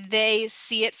because they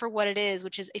see it for what it is,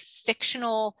 which is a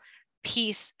fictional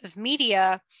piece of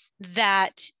media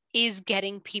that is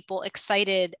getting people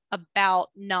excited about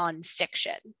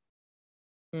nonfiction.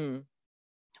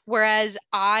 Whereas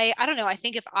I don't know, I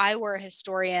think if I were a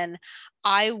historian,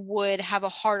 I would have a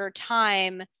harder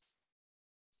time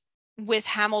with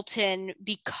Hamilton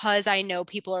because I know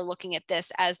people are looking at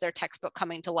this as their textbook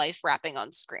coming to life, rapping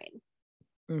on screen.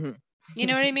 You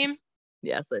know what I mean?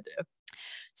 Yes, I do.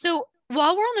 So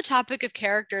while we're on the topic of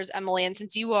characters, Emily, and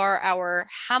since you are our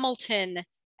Hamilton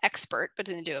expert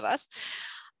between the two of us,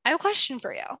 I have a question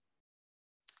for you.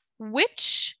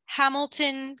 Which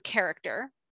Hamilton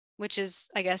character, which is,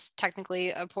 I guess,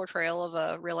 technically a portrayal of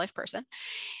a real life person,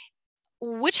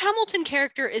 which Hamilton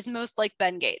character is most like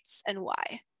Ben Gates and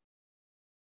why?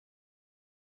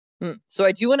 So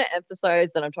I do want to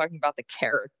emphasize that I'm talking about the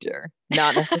character,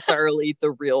 not necessarily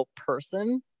the real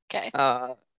person. Okay.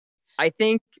 I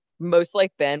think most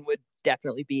like Ben would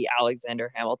definitely be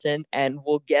Alexander Hamilton, and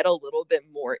we'll get a little bit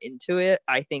more into it,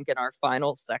 I think, in our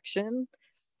final section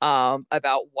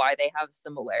about why they have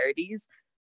similarities.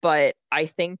 But I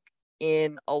think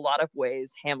in a lot of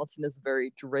ways, Hamilton is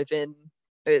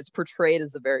portrayed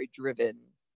as a very driven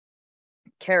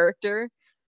character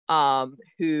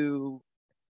who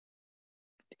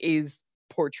is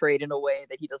portrayed in a way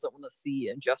that he doesn't want to see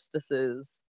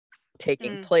injustices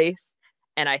taking place.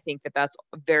 And I think that that's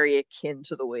very akin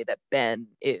to the way that Ben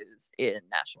is in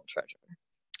National Treasure.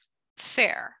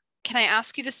 Fair. Can I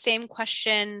ask you the same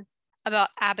question about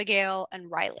Abigail and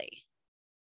Riley?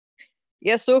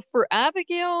 Yeah, so for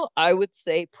Abigail, I would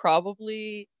say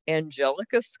probably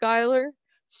Angelica Schuyler.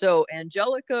 So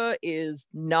Angelica is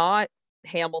not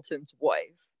Hamilton's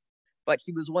wife, but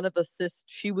she was one of the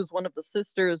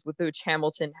sisters with which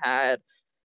Hamilton had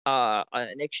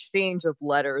an exchange of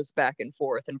letters back and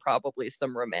forth and probably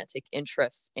some romantic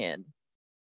interest in.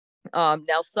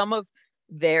 Now, some of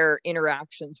their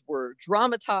interactions were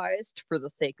dramatized for the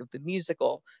sake of the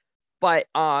musical, but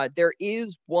there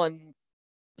is one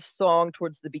song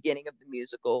towards the beginning of the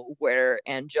musical where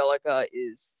Angelica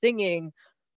is singing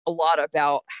a lot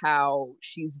about how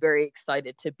she's very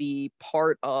excited to be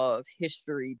part of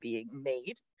history being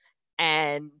made,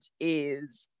 and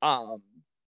is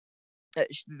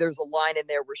there's a line in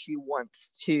there where she wants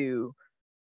to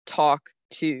talk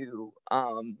to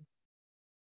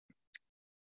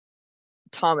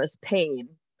Thomas Paine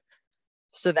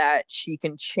so that she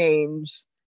can change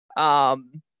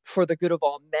for the good of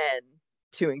all men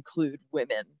to include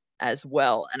women as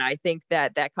well. And I think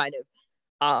that that kind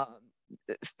of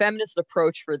feminist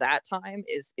approach for that time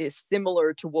is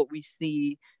similar to what we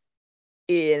see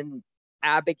in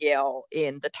Abigail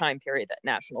in the time period that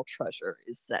National Treasure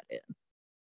is set in.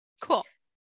 Cool.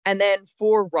 And then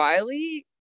for Riley,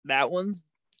 that one's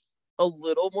a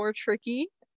little more tricky.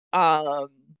 Only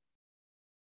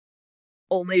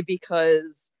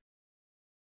because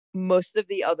most of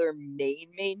the other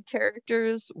main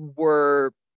characters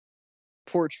were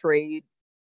portrayed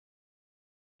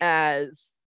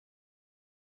as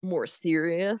more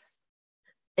serious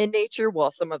in nature,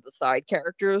 while some of the side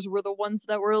characters were the ones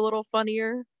that were a little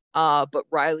funnier. But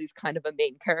Riley's kind of a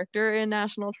main character in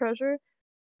National Treasure.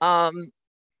 So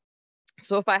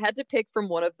if I had to pick from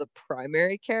one of the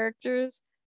primary characters,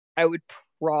 I would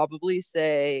probably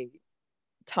say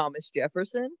Thomas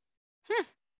Jefferson.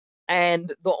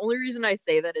 And the only reason I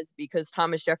say that is because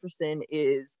Thomas Jefferson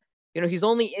is, he's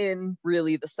only in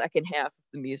really the second half of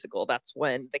the musical. That's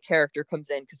when the character comes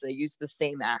in, because they use the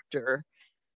same actor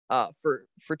for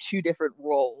two different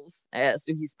roles.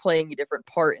 So he's playing a different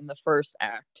part in the first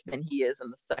act than he is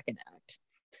in the second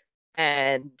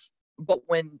act. But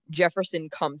when Jefferson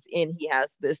comes in, he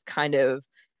has this kind of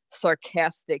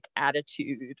sarcastic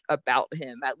attitude about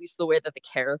him, at least the way that the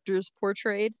character's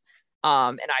portrayed.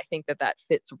 And I think that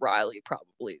fits Riley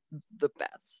probably the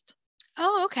best.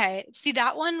 Oh, okay. See,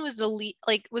 that one was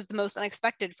was the most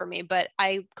unexpected for me, but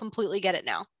I completely get it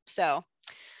now. So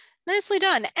nicely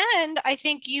done. And I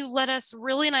think you led us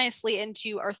really nicely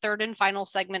into our third and final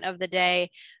segment of the day,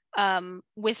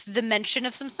 with the mention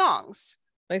of some songs.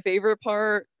 My favorite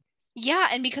part. Yeah,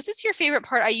 and because it's your favorite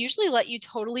part, I usually let you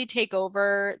totally take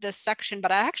over this section,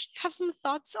 but I actually have some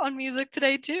thoughts on music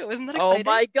today too. Isn't that exciting? Oh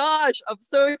my gosh, I'm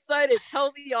so excited.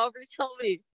 Tell me, Aubrey, tell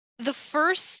me. The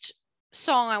first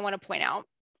song I want to point out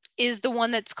is the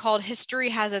one that's called History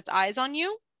Has Its Eyes on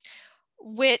You,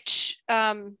 which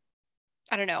I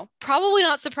don't know, probably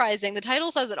not surprising. The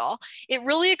title says it all. It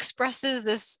really expresses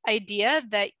this idea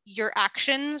that your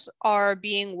actions are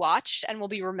being watched and will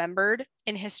be remembered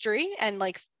in history and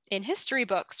like in history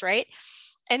books, right?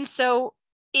 And so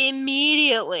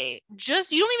immediately, you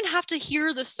don't even have to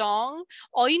hear the song.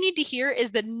 All you need to hear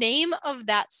is the name of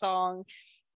that song.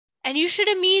 And you should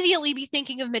immediately be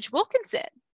thinking of Mitch Wilkinson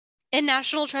in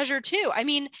National Treasure too. I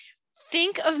mean,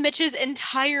 think of Mitch's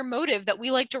entire motive that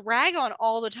we like to rag on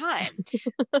all the time.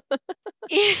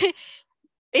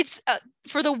 It's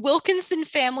for the Wilkinson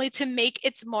family to make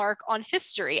its mark on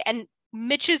history. And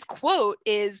Mitch's quote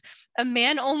is, "A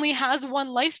man only has one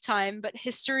lifetime, but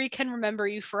history can remember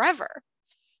you forever."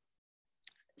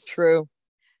 True.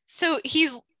 So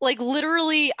he's like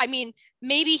literally, I mean,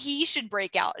 maybe he should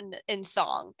break out in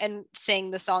song and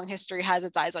sing the song History Has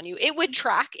Its Eyes on You. It would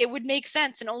track, it would make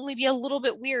sense and only be a little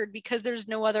bit weird because there's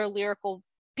no other lyrical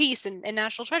piece in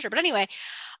National Treasure. But anyway,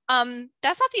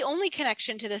 that's not the only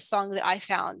connection to this song that I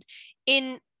found.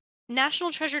 In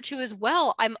National Treasure 2 as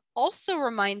well, I'm also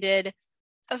reminded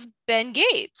of Ben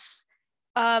Gates.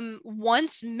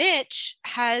 Once Mitch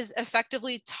has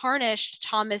effectively tarnished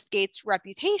Thomas Gates'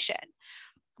 reputation,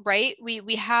 right?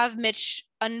 We have Mitch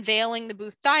unveiling the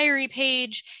Booth Diary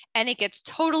page, and it gets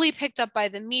totally picked up by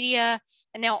the media.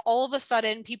 And now all of a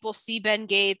sudden, people see Ben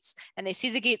Gates and they see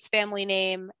the Gates family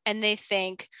name and they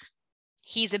think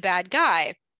he's a bad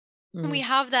guy. And we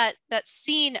have that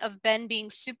scene of Ben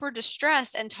being super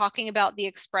distressed and talking about the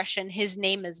expression, "his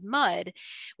name is mud."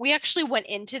 We actually went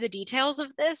into the details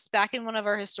of this back in one of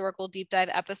our historical deep dive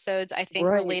episodes, I think,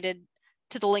 related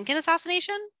to the Lincoln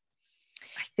assassination.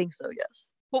 I think so, yes.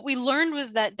 What we learned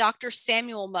was that Dr.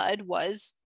 Samuel Mudd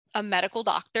was a medical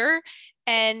doctor,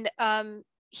 and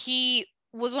he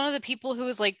was one of the people who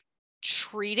was like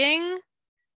treating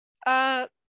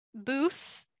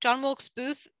Booth, John Wilkes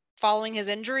Booth, following his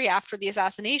injury after the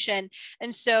assassination.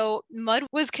 And so Mudd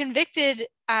was convicted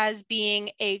as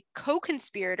being a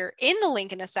co-conspirator in the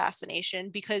Lincoln assassination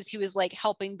because he was like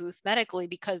helping Booth medically,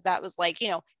 because that was like,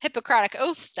 Hippocratic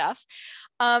Oath stuff.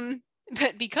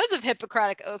 But because of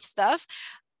Hippocratic Oath stuff,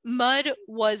 Mudd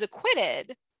was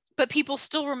acquitted, but people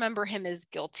still remember him as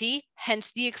guilty,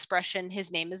 hence the expression,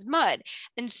 his name is Mudd.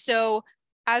 And so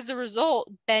as a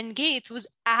result, Ben Gates was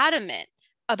adamant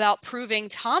about proving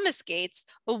Thomas Gates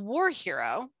a war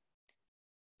hero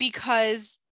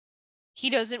because he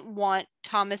doesn't want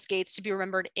Thomas Gates to be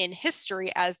remembered in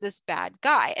history as this bad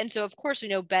guy. And so, of course, we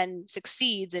know Ben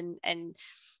succeeds, and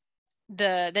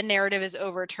the narrative is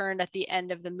overturned at the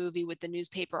end of the movie with the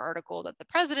newspaper article that the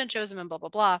president chose him and blah, blah,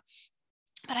 blah.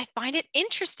 But I find it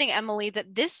interesting, Emily,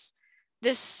 that this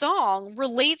song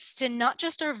relates to not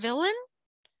just our villain,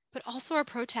 but also our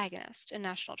protagonist in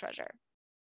National Treasure.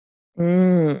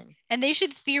 And they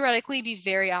should theoretically be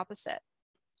very opposite.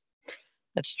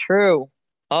 That's true.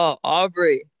 Oh,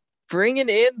 Aubrey, bringing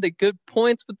in the good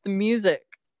points with the music.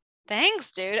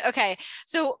 Thanks, dude. Okay,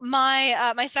 so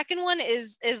my second one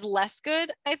is less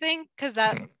good, I think, because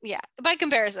by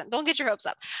comparison, don't get your hopes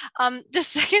up. The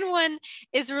second one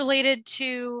is related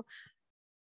to,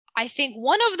 I think,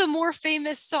 one of the more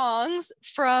famous songs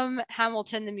from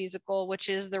Hamilton the musical, which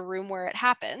is The Room Where It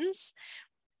Happens.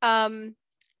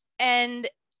 And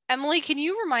Emily, can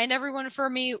you remind everyone for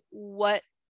me what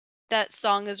that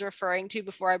song is referring to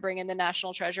before I bring in the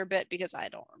National Treasure bit, because I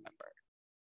don't remember.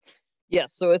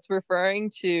 Yes, so it's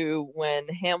referring to when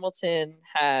Hamilton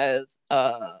has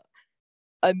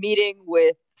a meeting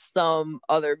with some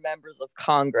other members of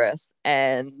Congress,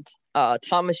 and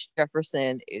Thomas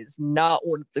Jefferson is not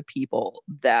one of the people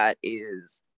that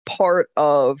is part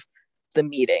of the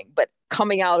meeting. But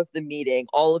coming out of the meeting,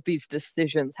 all of these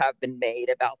decisions have been made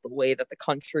about the way that the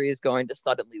country is going to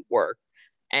suddenly work.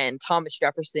 And Thomas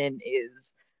Jefferson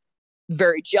is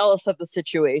very jealous of the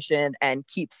situation and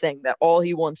keeps saying that all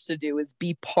he wants to do is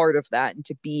be part of that and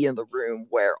to be in the room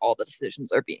where all the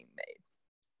decisions are being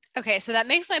made. Okay, so that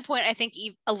makes my point, I think,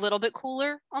 a little bit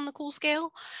cooler on the cool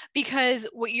scale, because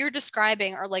what you're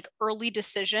describing are like early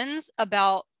decisions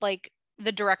about like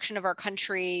the direction of our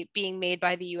country being made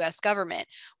by the US government.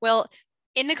 Well,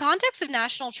 in the context of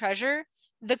National Treasure,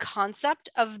 the concept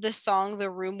of the song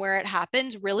The Room Where It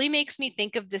Happens really makes me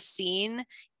think of the scene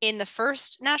in the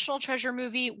first National Treasure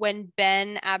movie when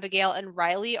Ben, Abigail, and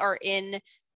Riley are in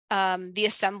the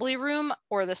assembly room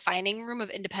or the signing room of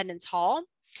Independence Hall.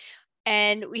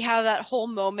 And we have that whole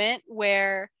moment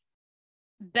where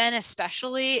Ben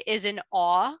especially is in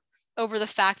awe over the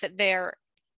fact that they're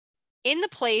in the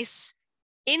place,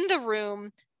 in the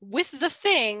room, with the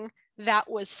thing that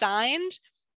was signed.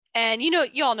 And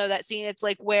you all know that scene. It's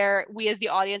like where we as the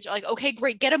audience are like, okay,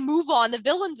 great, get a move on. The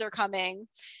villains are coming.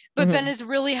 But Ben is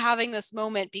really having this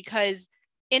moment because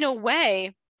in a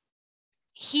way,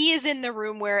 he is in the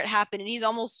room where it happened and he's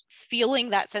almost feeling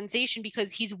that sensation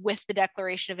because he's with the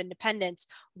Declaration of Independence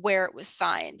where it was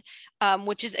signed,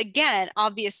 which is, again,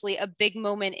 obviously a big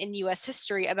moment in US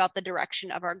history about the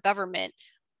direction of our government,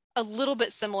 a little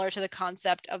bit similar to the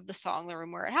concept of the song The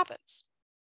Room Where It Happens.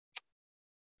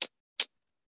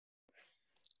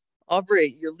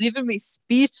 Aubrey, you're leaving me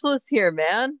speechless here,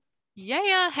 man.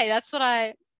 Yeah. Hey, that's what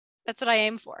I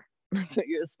aim for. That's what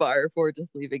you aspire for,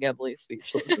 just leaving Emily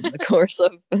speechless in the course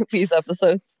of these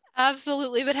episodes.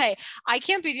 Absolutely. But hey, I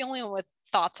can't be the only one with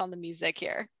thoughts on the music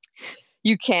here.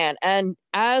 You can. And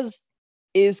as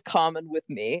is common with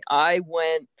me, I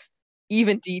went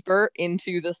even deeper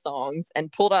into the songs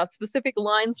and pulled out specific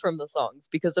lines from the songs,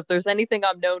 because if there's anything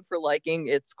I'm known for liking,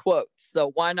 it's quotes.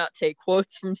 So why not take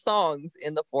quotes from songs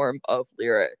in the form of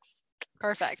lyrics?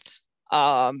 Perfect.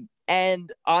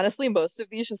 And honestly, most of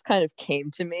these just kind of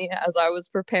came to me as I was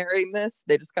preparing this.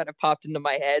 They just kind of popped into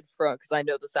my head because I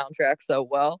know the soundtrack so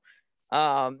well.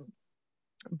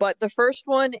 But the first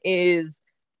one is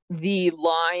the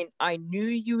line, "I knew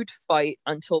you'd fight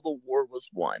until the war was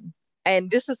won."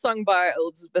 And this is sung by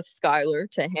Elizabeth Schuyler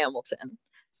to Hamilton.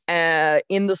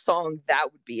 In the song,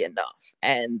 "That Would Be Enough."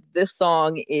 And this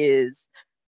song is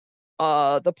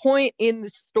the point in the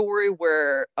story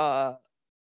where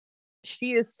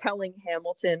she is telling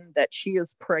Hamilton that she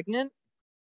is pregnant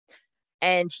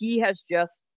and he has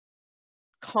just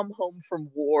come home from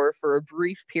war for a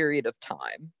brief period of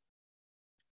time.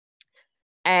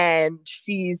 And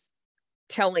she's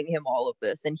telling him all of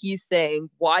this. And he's saying,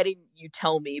 "Why didn't you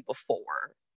tell me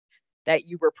before that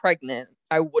you were pregnant?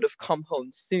 I would have come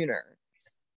home sooner."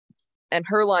 And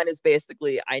her line is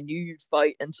basically, "I knew you'd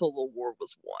fight until the war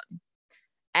was won."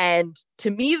 And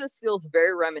to me, this feels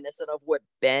very reminiscent of what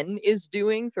Ben is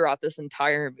doing throughout this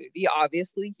entire movie.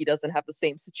 Obviously, he doesn't have the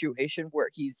same situation where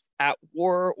he's at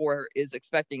war or is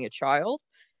expecting a child,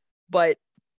 but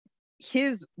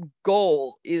his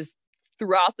goal is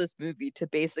throughout this movie to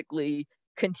basically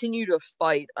continue to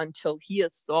fight until he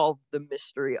has solved the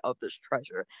mystery of this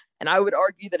treasure. And I would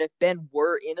argue that if Ben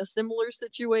were in a similar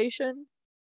situation,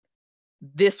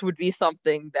 this would be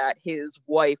something that his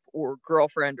wife or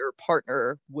girlfriend or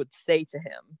partner would say to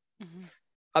him Mm-hmm.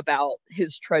 about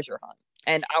his treasure hunt.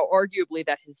 And arguably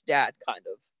that his dad kind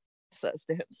of says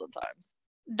to him sometimes.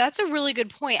 That's a really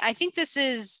good point. I think this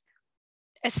is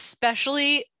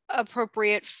especially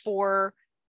appropriate for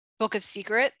Book of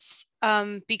Secrets,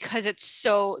 because it's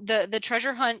so the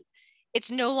treasure hunt,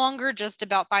 it's no longer just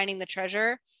about finding the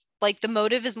treasure. Like the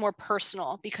motive is more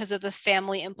personal because of the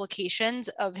family implications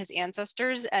of his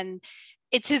ancestors, and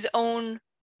it's his own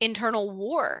internal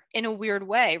war in a weird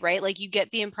way, right? Like you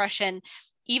get the impression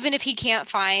even if he can't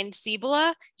find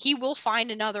Cibola, he will find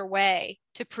another way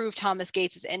to prove Thomas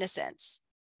Gates' innocence.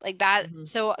 Like that. Mm-hmm.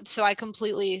 So I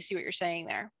completely see what you're saying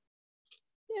there.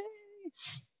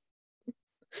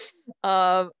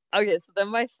 Okay, so then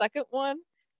my second one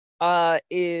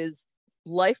is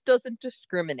life doesn't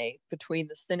discriminate between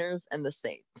the sinners and the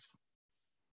saints.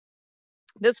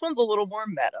 This one's a little more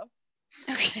meta.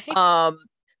 Okay.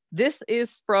 This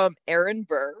is from Aaron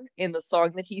Burr in the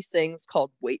song that he sings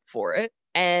called Wait for It.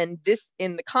 And this,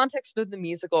 in the context of the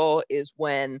musical, is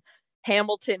when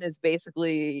Hamilton is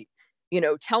basically,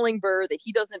 telling Burr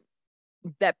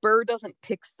that Burr doesn't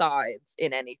pick sides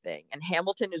in anything. And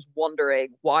Hamilton is wondering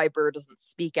why Burr doesn't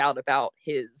speak out about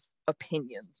his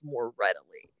opinions more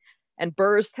readily. And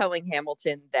Burr's telling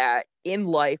Hamilton that in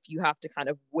life, you have to kind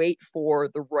of wait for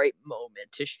the right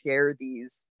moment to share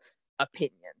these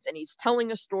opinions. And he's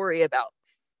telling a story about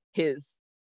his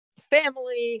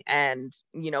family and,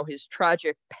 his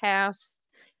tragic past.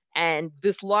 And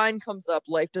this line comes up,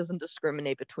 life doesn't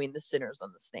discriminate between the sinners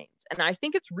and the saints. And I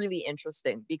think it's really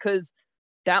interesting because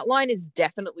that line is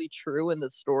definitely true in the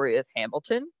story of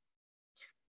Hamilton,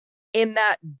 in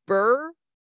that Burr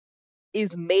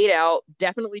is made out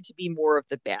definitely to be more of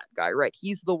the bad guy, right?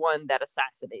 He's the one that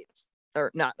assassinates,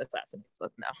 or not assassinates,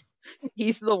 no.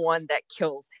 He's the one that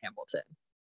kills Hamilton.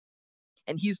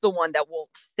 And he's the one that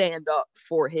won't stand up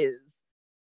for his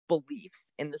beliefs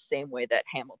in the same way that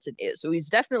Hamilton is. So he's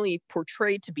definitely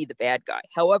portrayed to be the bad guy.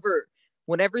 However,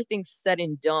 when everything's said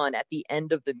and done at the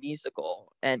end of the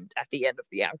musical and at the end of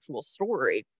the actual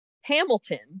story,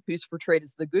 Hamilton, who's portrayed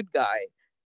as the good guy,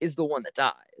 is the one that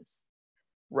dies.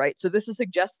 Right? So this is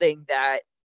suggesting that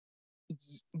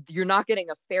you're not getting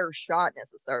a fair shot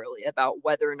necessarily about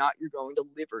whether or not you're going to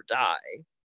live or die.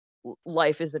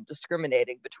 Life isn't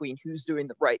discriminating between who's doing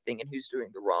the right thing and who's doing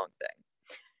the wrong thing.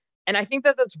 And I think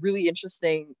that that's really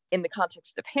interesting in the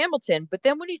context of Hamilton. But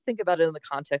then when you think about it in the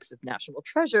context of National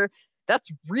Treasure, that's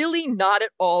really not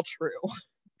at all true,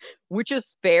 which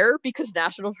is fair because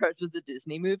National Treasure is a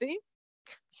Disney movie.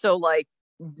 So, like,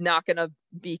 not going to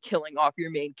be killing off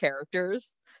your main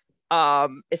characters,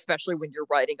 especially when you're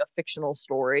writing a fictional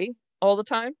story all the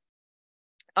time.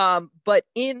 But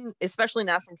in especially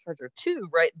National Treasure 2,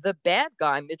 right, the bad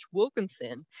guy, Mitch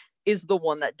Wilkinson, is the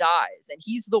one that dies. And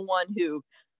he's the one who,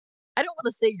 I don't want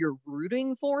to say you're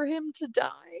rooting for him to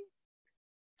die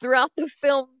throughout the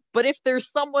film, but if there's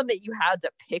someone that you had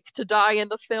to pick to die in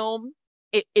the film,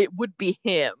 it would be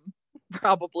him,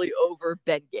 probably over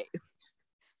Ben Gates.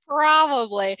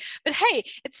 Probably. But hey,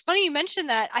 it's funny you mentioned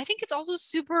that. I think it's also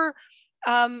super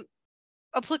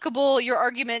applicable, your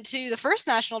argument, to the first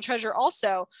National Treasure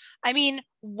also. I mean,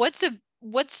 what's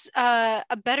a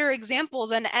better example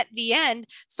than at the end,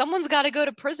 someone's got to go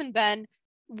to prison, Ben.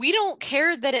 We don't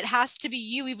care that it has to be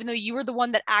you, even though you were the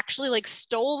one that actually like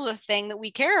stole the thing that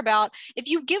we care about. If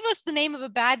you give us the name of a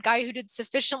bad guy who did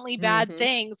sufficiently bad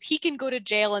things, he can go to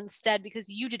jail instead because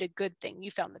you did a good thing.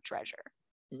 You found the treasure.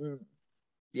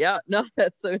 Yeah, no,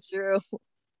 that's so true.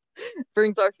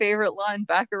 Brings our favorite line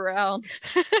back around.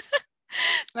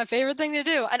 My favorite thing to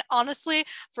do. And honestly,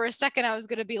 for a second, I was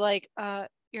going to be like,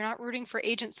 you're not rooting for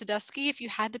Agent Sadusky if you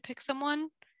had to pick someone?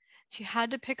 If you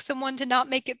had to pick someone to not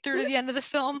make it through to the end of the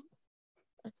film?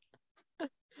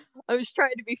 I was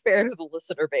trying to be fair to the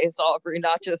listener base, Aubrey,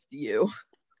 not just you.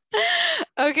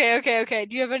 Okay.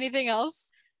 Do you have anything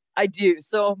else? I do.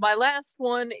 So my last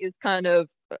one is kind of,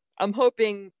 I'm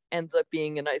hoping ends up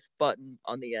being a nice button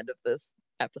on the end of this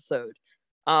episode.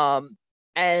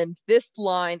 And this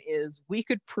line is, we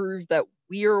could prove that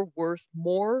we're worth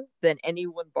more than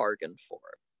anyone bargained for.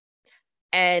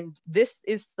 And this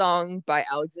is sung by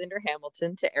Alexander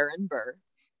Hamilton to Aaron Burr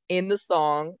in the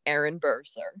song Aaron Burr,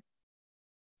 Sir.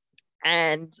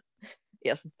 And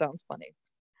yes, it sounds funny.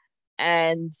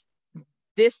 And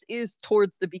this is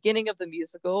towards the beginning of the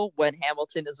musical when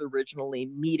Hamilton is originally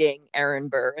meeting Aaron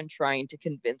Burr and trying to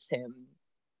convince him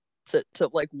to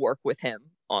like work with him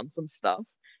on some stuff.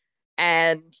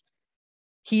 And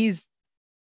he's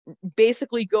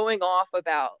basically going off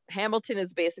about Hamilton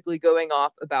is basically going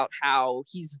off about how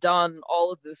he's done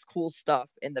all of this cool stuff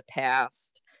in the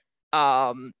past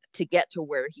to get to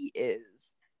where he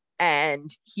is. And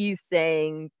he's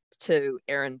saying to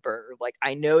Aaron Burr, like,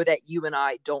 I know that you and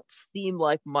I don't seem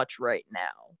like much right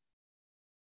now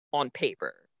on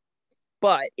paper,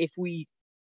 but if we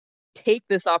take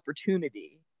this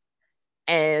opportunity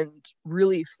and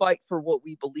really fight for what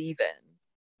we believe in,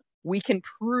 we can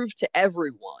prove to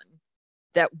everyone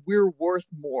that we're worth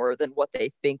more than what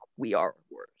they think we are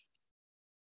worth.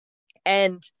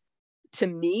 And to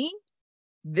me,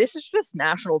 this is just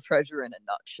National Treasure in a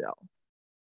nutshell.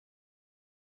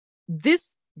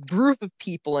 This group of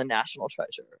people in National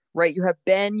Treasure, right? You have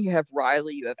Ben, you have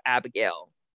Riley, you have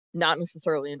Abigail, not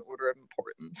necessarily in order of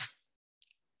importance.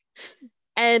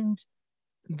 And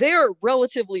they're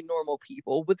relatively normal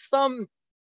people with some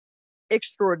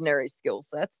extraordinary skill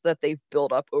sets that they've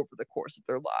built up over the course of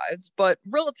their lives, but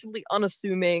relatively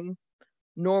unassuming,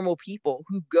 normal people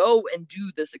who go and do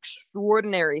this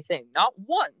extraordinary thing, not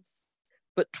once,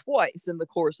 but twice in the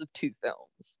course of 2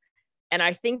 films. And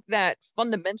I think that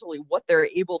fundamentally what they're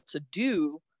able to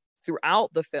do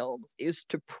throughout the films is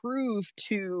to prove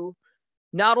to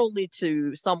not only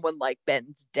to someone like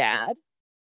Ben's dad,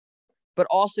 but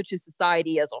also to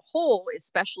society as a whole,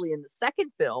 especially in the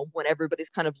second film, when everybody's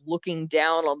kind of looking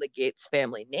down on the Gates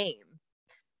family name,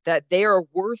 that they are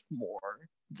worth more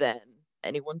than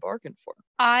anyone bargained for.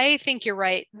 I think you're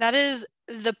right. That is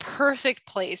the perfect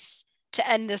place to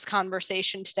end this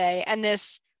conversation today. And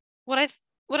this, what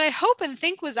I hope and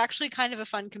think was actually kind of a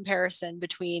fun comparison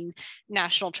between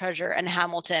National Treasure and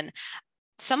Hamilton.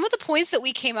 Some of the points that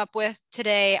we came up with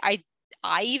today,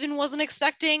 I even wasn't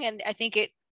expecting, and I think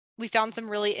we found some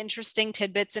really interesting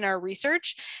tidbits in our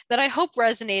research that I hope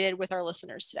resonated with our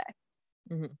listeners today.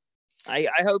 Mm-hmm.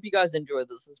 I hope you guys enjoyed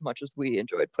this as much as we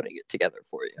enjoyed putting it together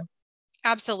for you.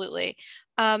 Absolutely.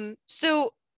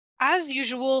 So as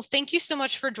usual, thank you so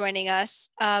much for joining us.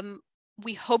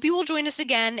 We hope you will join us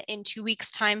again in 2 weeks'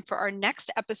 time for our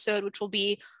next episode, which will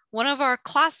be one of our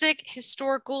classic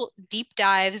historical deep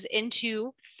dives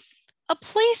into a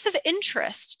place of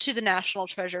interest to the National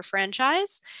Treasure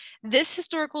franchise. This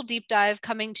historical deep dive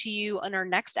coming to you on our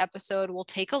next episode will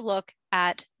take a look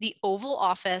at the Oval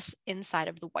Office inside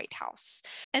of the White House.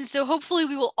 And so hopefully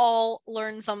we will all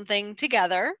learn something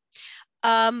together.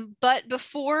 But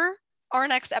before our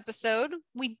next episode,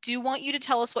 we do want you to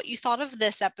tell us what you thought of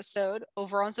this episode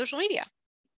over on social media.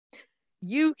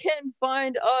 You can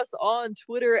find us on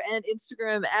Twitter and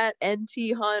Instagram at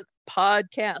NT Hunt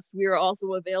Podcast. We are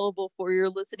also available for your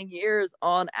listening ears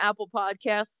on Apple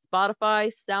Podcasts,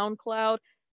 Spotify, SoundCloud,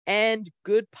 and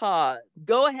Goodpod.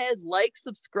 Go ahead, like,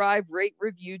 subscribe, rate,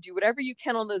 review, do whatever you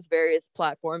can on those various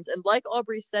platforms. And like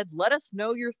Aubrey said, let us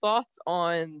know your thoughts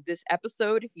on this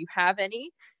episode if you have any,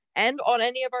 and on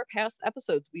any of our past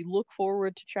episodes. We look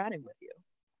forward to chatting with you.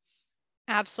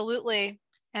 Absolutely.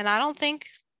 And I don't think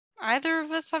either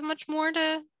of us have much more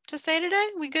to say today.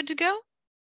 We good to go?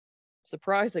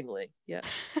 Surprisingly,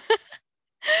 yes.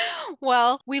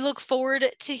 Well, we look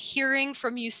forward to hearing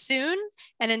from you soon.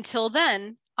 And until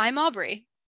then, I'm Aubrey.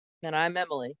 And I'm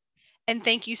Emily. And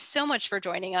thank you so much for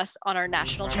joining us on our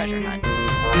National Treasure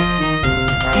Hunt.